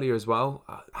bit earlier as well.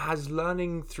 Has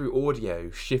learning through audio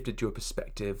shifted your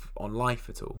perspective on life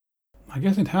at all? I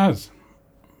guess it has.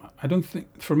 I don't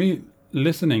think, for me,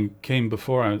 listening came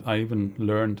before I even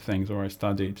learned things or I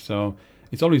studied. So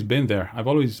it's always been there. I've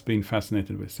always been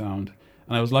fascinated with sound.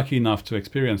 And I was lucky enough to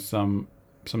experience some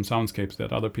soundscapes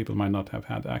that other people might not have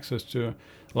had access to,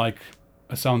 like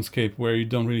a soundscape where you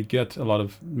don't really get a lot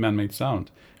of man-made sound.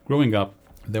 Growing up,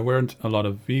 there weren't a lot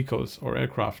of vehicles or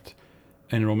aircraft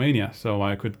in Romania, so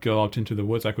I could go out into the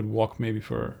woods. I could walk maybe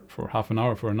for half an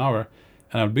hour, for an hour,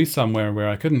 and I would be somewhere where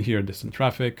I couldn't hear distant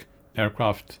traffic,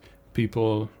 aircraft,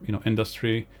 people,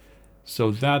 industry.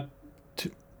 So that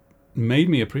made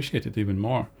me appreciate it even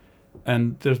more.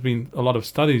 And there's been a lot of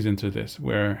studies into this,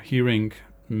 where hearing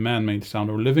man-made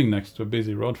sound or living next to a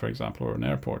busy road, for example, or an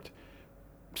airport,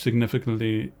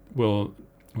 significantly will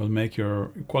make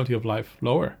your quality of life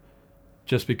lower,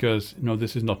 just because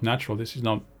this is not natural. This is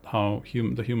not how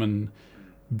the human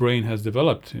brain has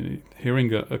developed.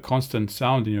 Hearing a constant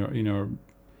sound in your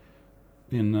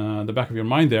the back of your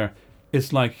mind there,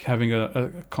 it's like having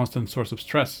a constant source of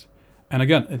stress. And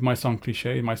again, it might sound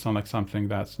cliche, it might sound like something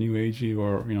that's new agey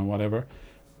or whatever,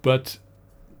 but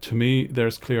to me,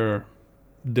 there's clear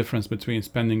difference between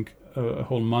spending a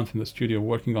whole month in the studio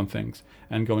working on things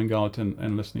and going out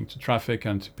and listening to traffic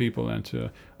and to people and to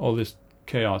all this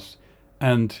chaos,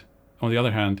 and on the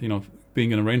other hand,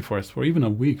 being in a rainforest for even a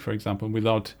week, for example,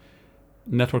 without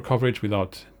network coverage,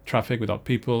 without traffic, without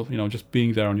people, just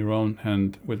being there on your own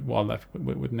and with wildlife,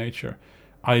 with nature.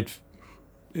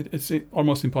 It's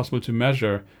almost impossible to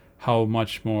measure how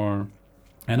much more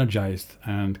energized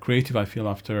and creative I feel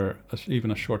after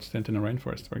even a short stint in a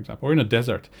rainforest, for example, or in a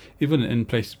desert, even in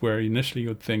places where initially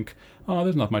you'd think, oh,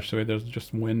 there's not much to it, there's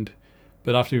just wind.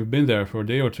 But after you've been there for a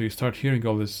day or two, you start hearing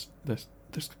all this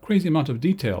crazy amount of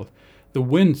detail. The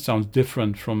wind sounds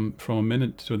different from a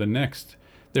minute to the next.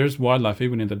 There's wildlife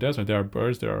even in the desert. There are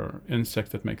birds, there are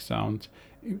insects that make sounds.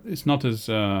 It's not as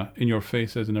in your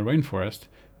face as in a rainforest,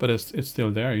 but it's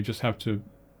still there. You just have to,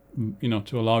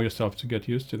 to allow yourself to get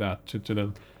used to that, to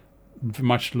the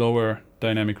much lower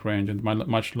dynamic range and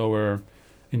much lower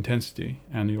intensity,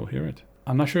 and you'll hear it.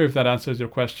 I'm not sure if that answers your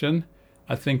question.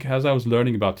 I think as I was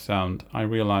learning about sound, I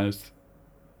realized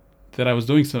that I was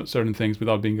doing certain things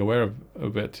without being aware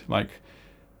of it, like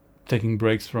taking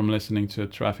breaks from listening to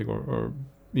traffic or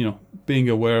being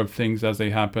aware of things as they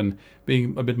happen,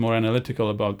 being a bit more analytical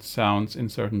about sounds in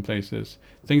certain places,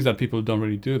 things that people don't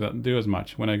really do as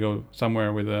much. When I go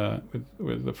somewhere with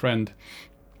a friend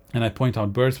and I point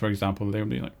out birds, for example, they'll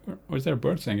be like, oh, is there a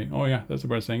bird singing? Oh yeah, there's a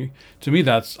bird singing. To me,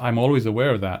 I'm always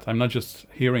aware of that. I'm not just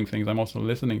hearing things, I'm also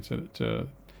listening to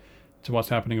what's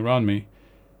happening around me.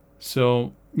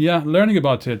 So yeah, learning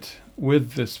about it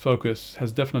with this focus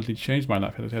has definitely changed my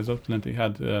life. It has definitely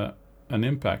had an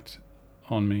impact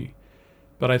on me.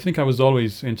 But I think I was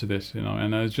always into this,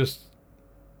 and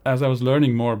as I was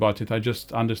learning more about it, I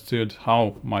just understood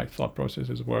how my thought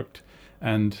processes worked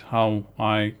and how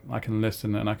I can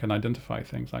listen and I can identify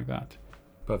things like that.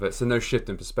 Perfect. So no shift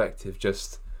in perspective,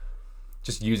 just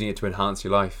using it to enhance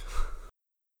your life.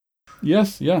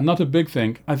 Yes, yeah, not a big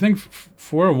thing. I think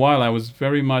for a while I was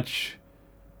very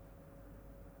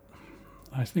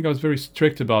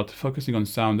strict about focusing on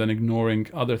sound and ignoring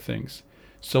other things.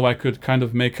 So I could kind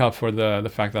of make up for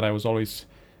the fact that I was always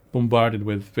bombarded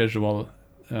with visual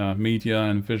media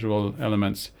and visual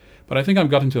elements. But I think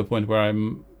I've gotten to a point where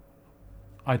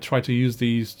I try to use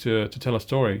these to tell a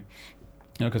story,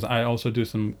 because I also do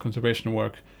some conservation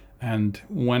work. And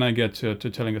when I get to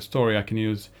telling a story, I can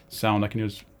use sound, I can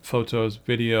use photos,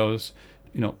 videos,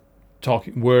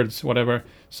 talking, words, whatever.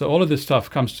 So all of this stuff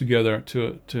comes together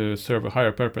to serve a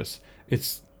higher purpose.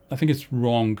 I think it's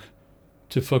wrong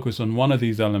to focus on one of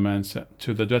these elements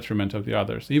to the detriment of the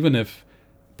others, even if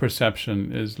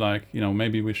perception is like,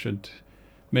 maybe we should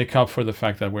make up for the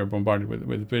fact that we're bombarded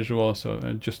with visual, so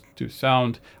just do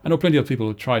sound. I know plenty of people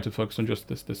who try to focus on just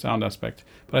the sound aspect,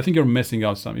 but I think you're missing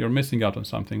out on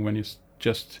something when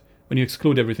you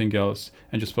exclude everything else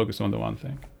and just focus on the one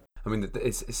thing. I mean,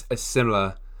 it's a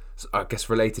similar, I guess,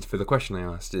 related for the question I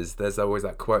asked, is there's always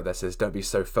that quote that says, don't be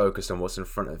so focused on what's in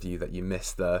front of you that you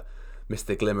miss the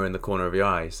glimmer in the corner of your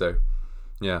eye. So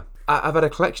yeah, I've had a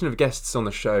collection of guests on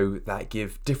the show that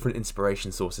give different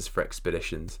inspiration sources for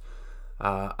expeditions,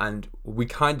 and we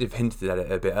kind of hinted at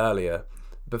it a bit earlier,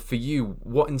 but for you,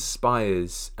 what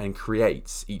inspires and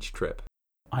creates each trip?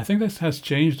 I think this has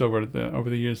changed over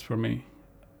the years for me.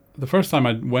 The first time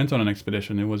I went on an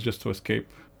expedition, it was just to escape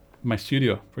my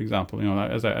studio, for example.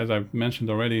 As I mentioned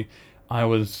already, I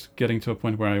was getting to a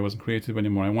point where I wasn't creative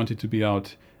anymore. I wanted to be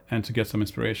out and to get some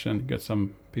inspiration, get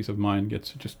some peace of mind, get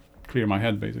to just clear my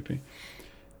head, basically.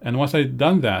 And once I'd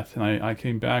done that and I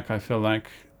came back, I felt like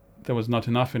there was not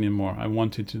enough anymore. I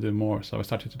wanted to do more. So I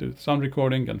started to do sound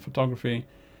recording and photography.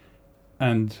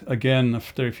 And again,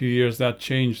 after a few years, that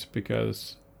changed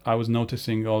because I was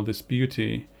noticing all this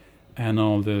beauty and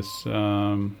all this,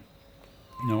 all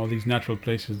these natural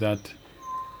places that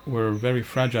were very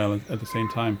fragile at the same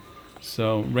time.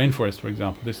 So rainforest, for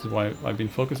example, this is why I've been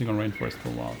focusing on rainforest for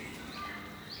a while.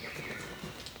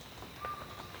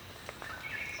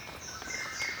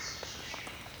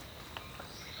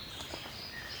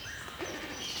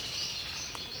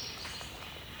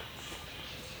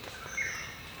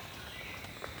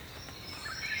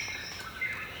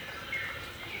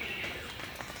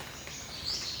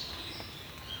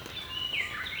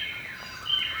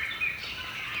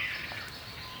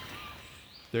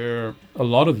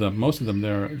 Most of them,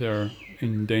 they're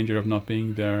in danger of not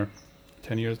being there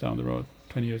 20 years down the road,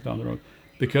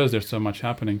 because there's so much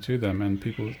happening to them and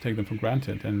people take them for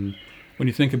granted. And when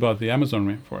you think about the Amazon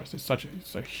rainforest,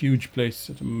 it's a huge place,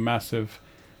 it's a massive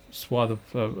swath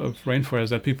of rainforest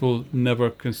that people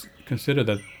never consider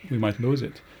that we might lose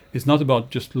it. It's not about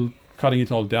just cutting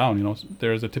it all down.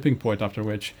 There's a tipping point after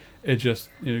which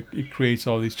it creates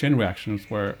all these chain reactions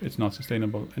where it's not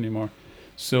sustainable anymore.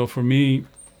 So for me,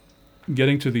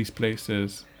 getting to these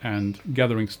places and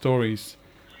gathering stories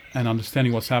and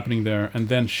understanding what's happening there, and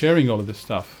then sharing all of this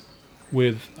stuff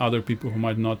with other people who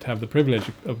might not have the privilege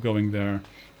of going there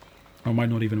or might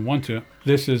not even want to,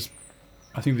 this is,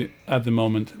 I think, at the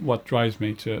moment, what drives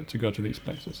me to go to these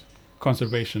places.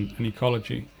 Conservation and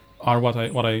ecology are what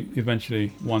I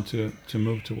eventually want to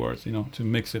move towards, to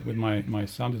mix it with my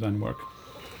sound design work.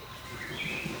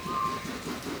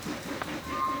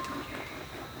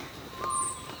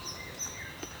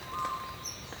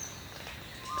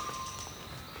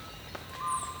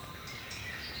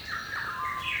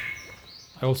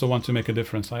 I also want to make a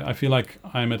difference. I feel like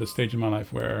I'm at a stage in my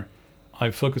life where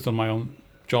I've focused on my own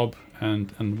job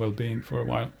and well-being for a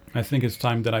while. I think it's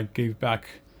time that I gave back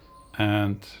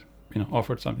and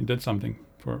offered something, did something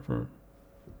for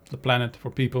the planet,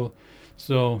 for people.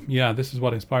 So yeah, this is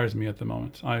what inspires me at the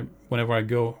moment. Whenever I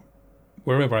go,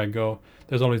 wherever I go,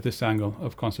 there's always this angle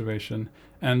of conservation,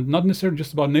 and not necessarily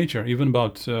just about nature, even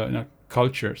about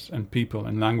cultures and people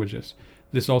and languages.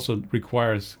 This also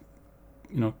requires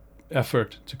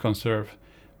effort to conserve,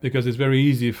 because it's very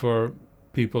easy for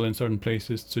people in certain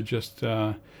places to just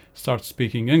start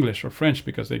speaking English or French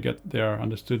because they are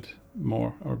understood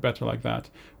more or better like that,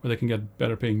 or they can get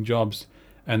better paying jobs,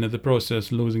 and in the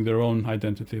process losing their own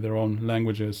identity, their own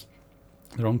languages,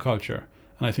 their own culture.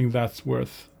 And I think that's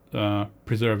worth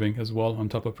preserving as well, on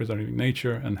top of preserving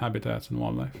nature and habitats and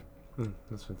wildlife.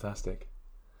 That's fantastic.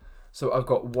 So I've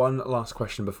got one last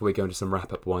question before we go into some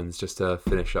wrap-up ones, just to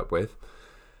finish up with.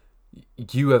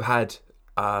 You have had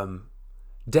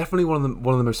definitely one of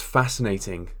the most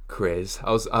fascinating careers.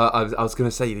 I was going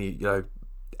to say,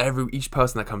 each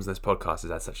person that comes on this podcast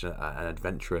has had such an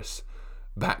adventurous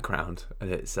background,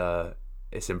 and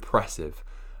it's impressive.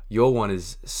 Your one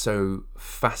is so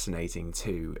fascinating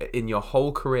too. In your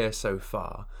whole career so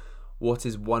far, what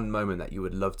is one moment that you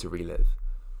would love to relive?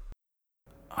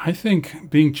 I think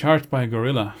being charged by a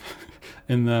gorilla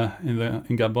in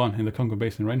Gabon, in the Congo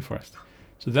Basin rainforest.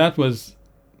 So that was,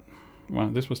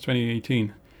 this was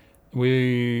 2018.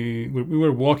 We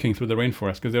were walking through the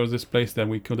rainforest because there was this place that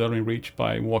we could only reach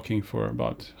by walking for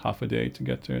about half a day to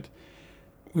get to it.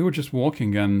 We were just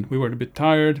walking and we were a bit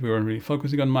tired. We weren't really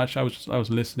focusing on much. I was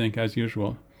listening as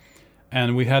usual,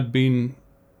 and we had been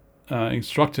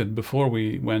instructed before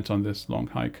we went on this long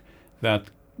hike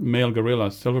that male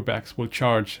gorillas, silverbacks, will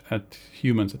charge at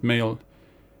humans, at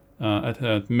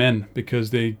men,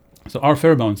 because so our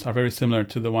pheromones are very similar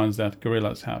to the ones that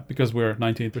gorillas have, because we're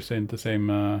 98% the same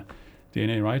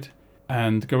DNA, right?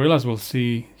 And gorillas will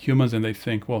see humans and they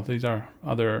think, well, these are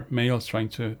other males trying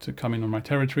to come in on my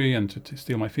territory and to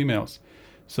steal my females.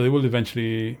 So they will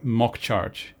eventually mock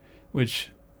charge, which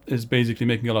is basically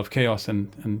making a lot of chaos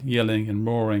and yelling and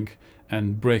roaring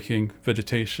and breaking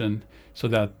vegetation, so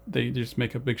that they just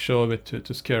make a big show of it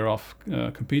to scare off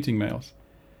competing males.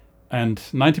 And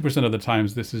 90% of the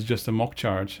times, this is just a mock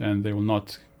charge, and they will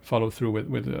not follow through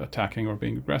with attacking or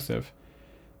being aggressive.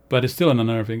 But it's still an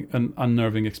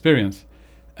unnerving experience.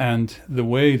 And the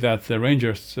way that the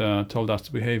rangers told us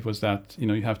to behave was that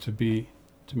you have to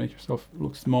make yourself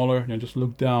look smaller, just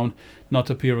look down, not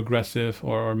appear aggressive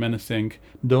or menacing.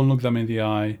 Don't look them in the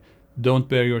eye. Don't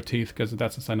bare your teeth, because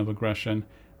that's a sign of aggression.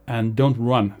 And don't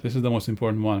run. This is the most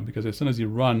important one, because as soon as you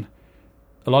run,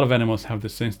 a lot of animals have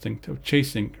this instinct of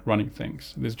chasing running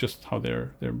things. This is just how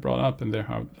they're brought up, and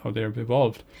how they're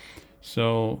evolved.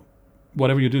 So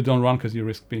whatever you do, don't run, because you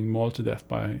risk being mauled to death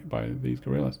by these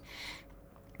gorillas.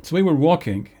 So we were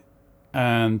walking,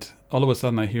 and all of a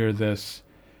sudden I hear this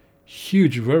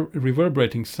huge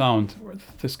reverberating sound where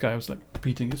this guy was like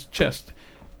beating his chest,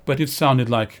 but it sounded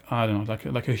like, I don't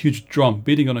know, like a huge drum,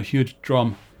 beating on a huge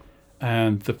drum,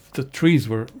 and the trees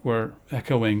were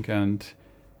echoing, and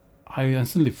I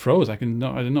instantly froze. I didn't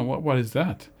know what is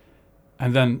that.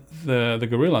 And then the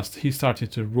gorilla, he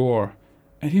started to roar,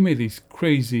 and he made these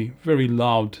crazy, very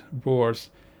loud roars,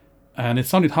 and it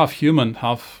sounded half human,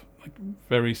 half like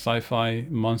very sci-fi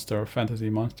monster or fantasy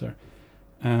monster.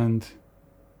 And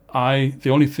the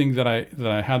only thing that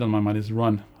I had on my mind is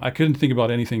run. I couldn't think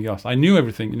about anything else. I knew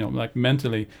everything, like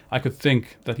mentally I could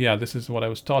think that, yeah, this is what I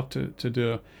was taught to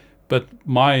do. But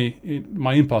my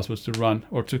impulse was to run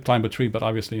or to climb a tree. But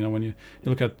obviously, when you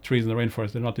look at trees in the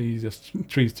rainforest, they're not the easiest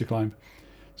trees to climb.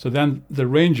 So then the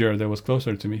ranger that was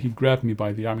closer to me, he grabbed me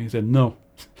by the arm. He said, "No,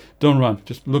 don't run.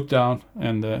 Just look down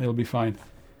and it'll be fine."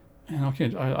 And okay,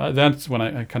 that's when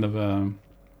I kind of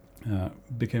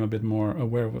became a bit more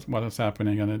aware of what was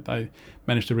happening, and I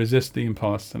managed to resist the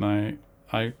impulse, and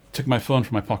I took my phone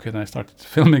from my pocket and I started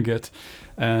filming it.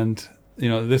 And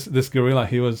this gorilla,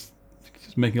 he was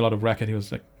just making a lot of racket. He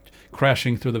was like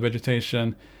crashing through the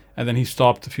vegetation, and then he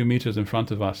stopped a few meters in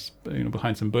front of us,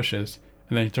 behind some bushes,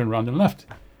 and then he turned around and left.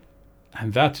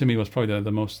 And that to me was probably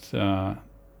the most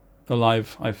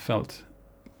alive I've felt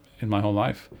in my whole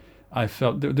life. I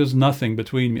felt there's nothing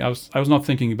between me. I was not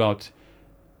thinking about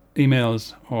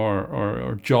emails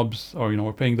or jobs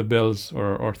or paying the bills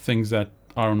or things that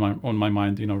are on my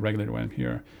mind regularly when I'm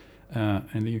here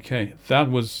in the UK.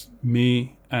 That was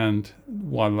me and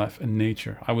wildlife and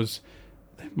nature.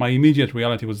 My immediate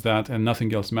reality was that, and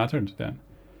nothing else mattered then.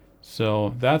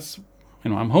 So that's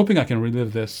I'm hoping I can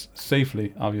relive this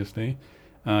safely, obviously,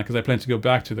 because I plan to go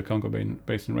back to the Congo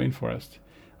Basin rainforest.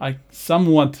 I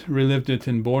somewhat relived it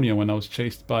in Borneo when I was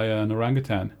chased by an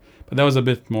orangutan, but that was a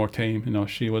bit more tame.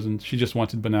 She just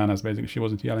wanted bananas, basically. She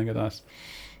wasn't yelling at us.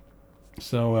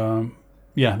 So,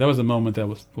 that was a moment that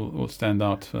will stand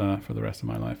out for the rest of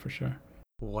my life, for sure.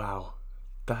 Wow,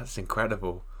 that's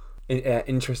incredible.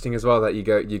 Interesting as well that you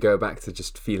go back to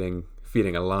just feeling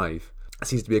alive. It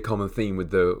seems to be a common theme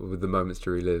with the moments to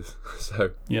relive.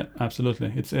 So yeah,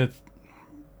 absolutely. It's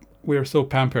we're so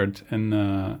pampered in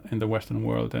the Western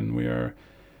world, and we are.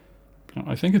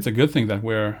 I think it's a good thing that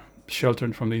we're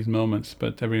sheltered from these moments,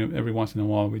 but every once in a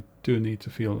while we do need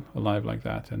to feel alive like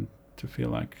that, and to feel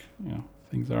like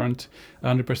things aren't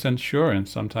 100% sure, and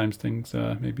sometimes things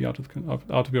may be out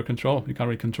of your control. You can't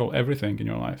really control everything in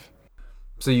your life.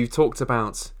 So you talked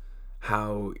about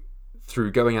how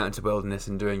through going out into the wilderness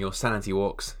and doing your sanity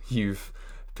walks, you've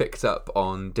picked up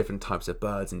on different types of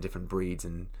birds and different breeds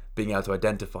and being able to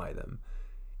identify them.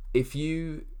 If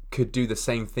you could do the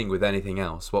same thing with anything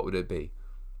else, what would it be?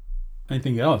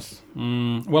 Anything else?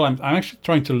 Well, I'm actually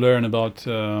trying to learn about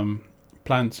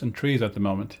plants and trees at the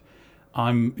moment.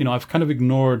 I've kind of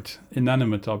ignored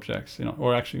inanimate objects,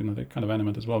 or actually, they're kind of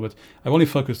animate as well, but I've only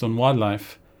focused on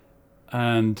wildlife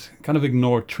and kind of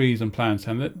ignored trees and plants,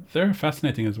 and they're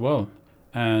fascinating as well.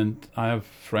 And I have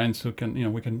friends who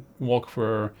can, we can walk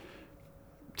for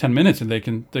 10 minutes and they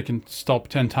can stop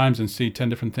 10 times and see 10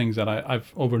 different things that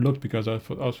I've overlooked because I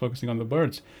was focusing on the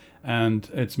birds. And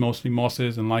it's mostly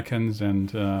mosses and lichens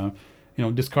and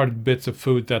discarded bits of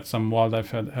food that some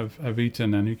wildlife have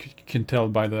eaten, and you can tell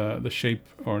by the shape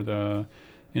or the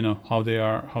how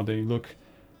they look.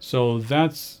 So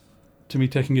that's, to me,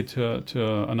 taking it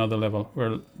to another level,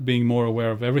 where being more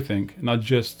aware of everything, not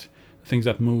just things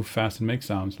that move fast and make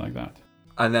sounds like that.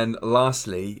 And then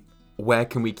lastly, where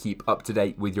can we keep up to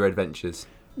date with your adventures?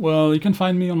 Well, you can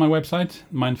find me on my website,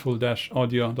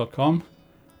 mindful-audio.com.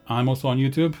 I'm also on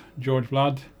YouTube, George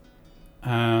Vlad,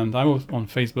 and I'm on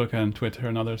Facebook and Twitter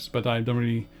and others, but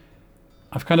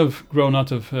I've kind of grown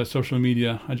out of social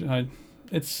media.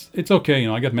 It's okay,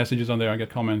 I get messages on there, I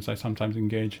get comments, I sometimes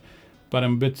engage, but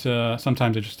I'm a bit,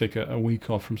 sometimes I just take a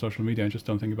week off from social media and just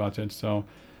don't think about it. So,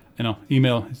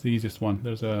 email is the easiest one.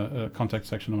 There's a contact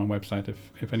section on my website.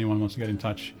 If anyone wants to get in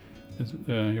touch,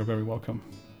 you're very welcome.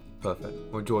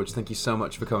 Perfect. Well, George, thank you so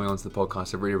much for coming on to the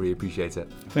podcast. I really, really appreciate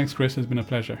it. Thanks, Chris. It's been a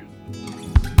pleasure.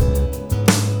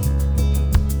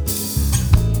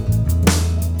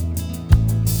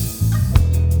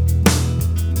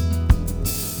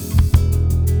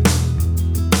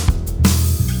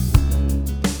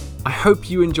 I hope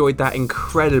you enjoyed that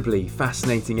incredibly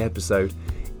fascinating episode.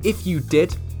 If you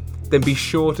did, then be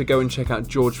sure to go and check out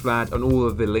George Vlad on all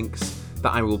of the links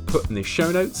that I will put in the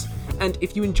show notes. And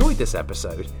if you enjoyed this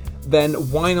episode, then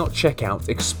why not check out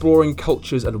Exploring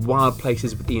Cultures and Wild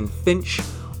Places with Ian Finch,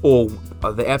 or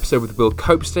the episode with Will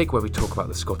Copestake where we talk about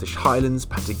the Scottish Highlands,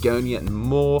 Patagonia and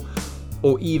more,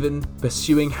 or even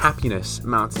Pursuing Happiness,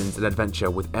 Mountains and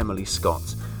Adventure with Emily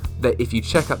Scott. That if you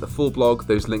check out the full blog,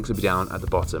 those links will be down at the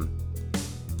bottom.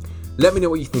 Let me know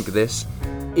what you think of this.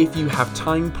 If you have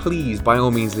time, please, by all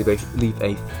means, leave a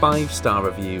 5-star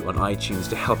review on iTunes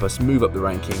to help us move up the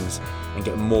rankings and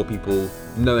get more people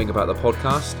knowing about the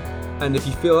podcast. And if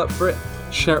you feel up for it,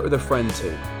 share it with a friend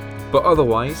too. But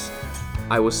otherwise,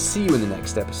 I will see you in the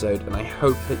next episode, and I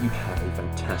hope that you have a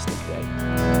fantastic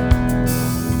day.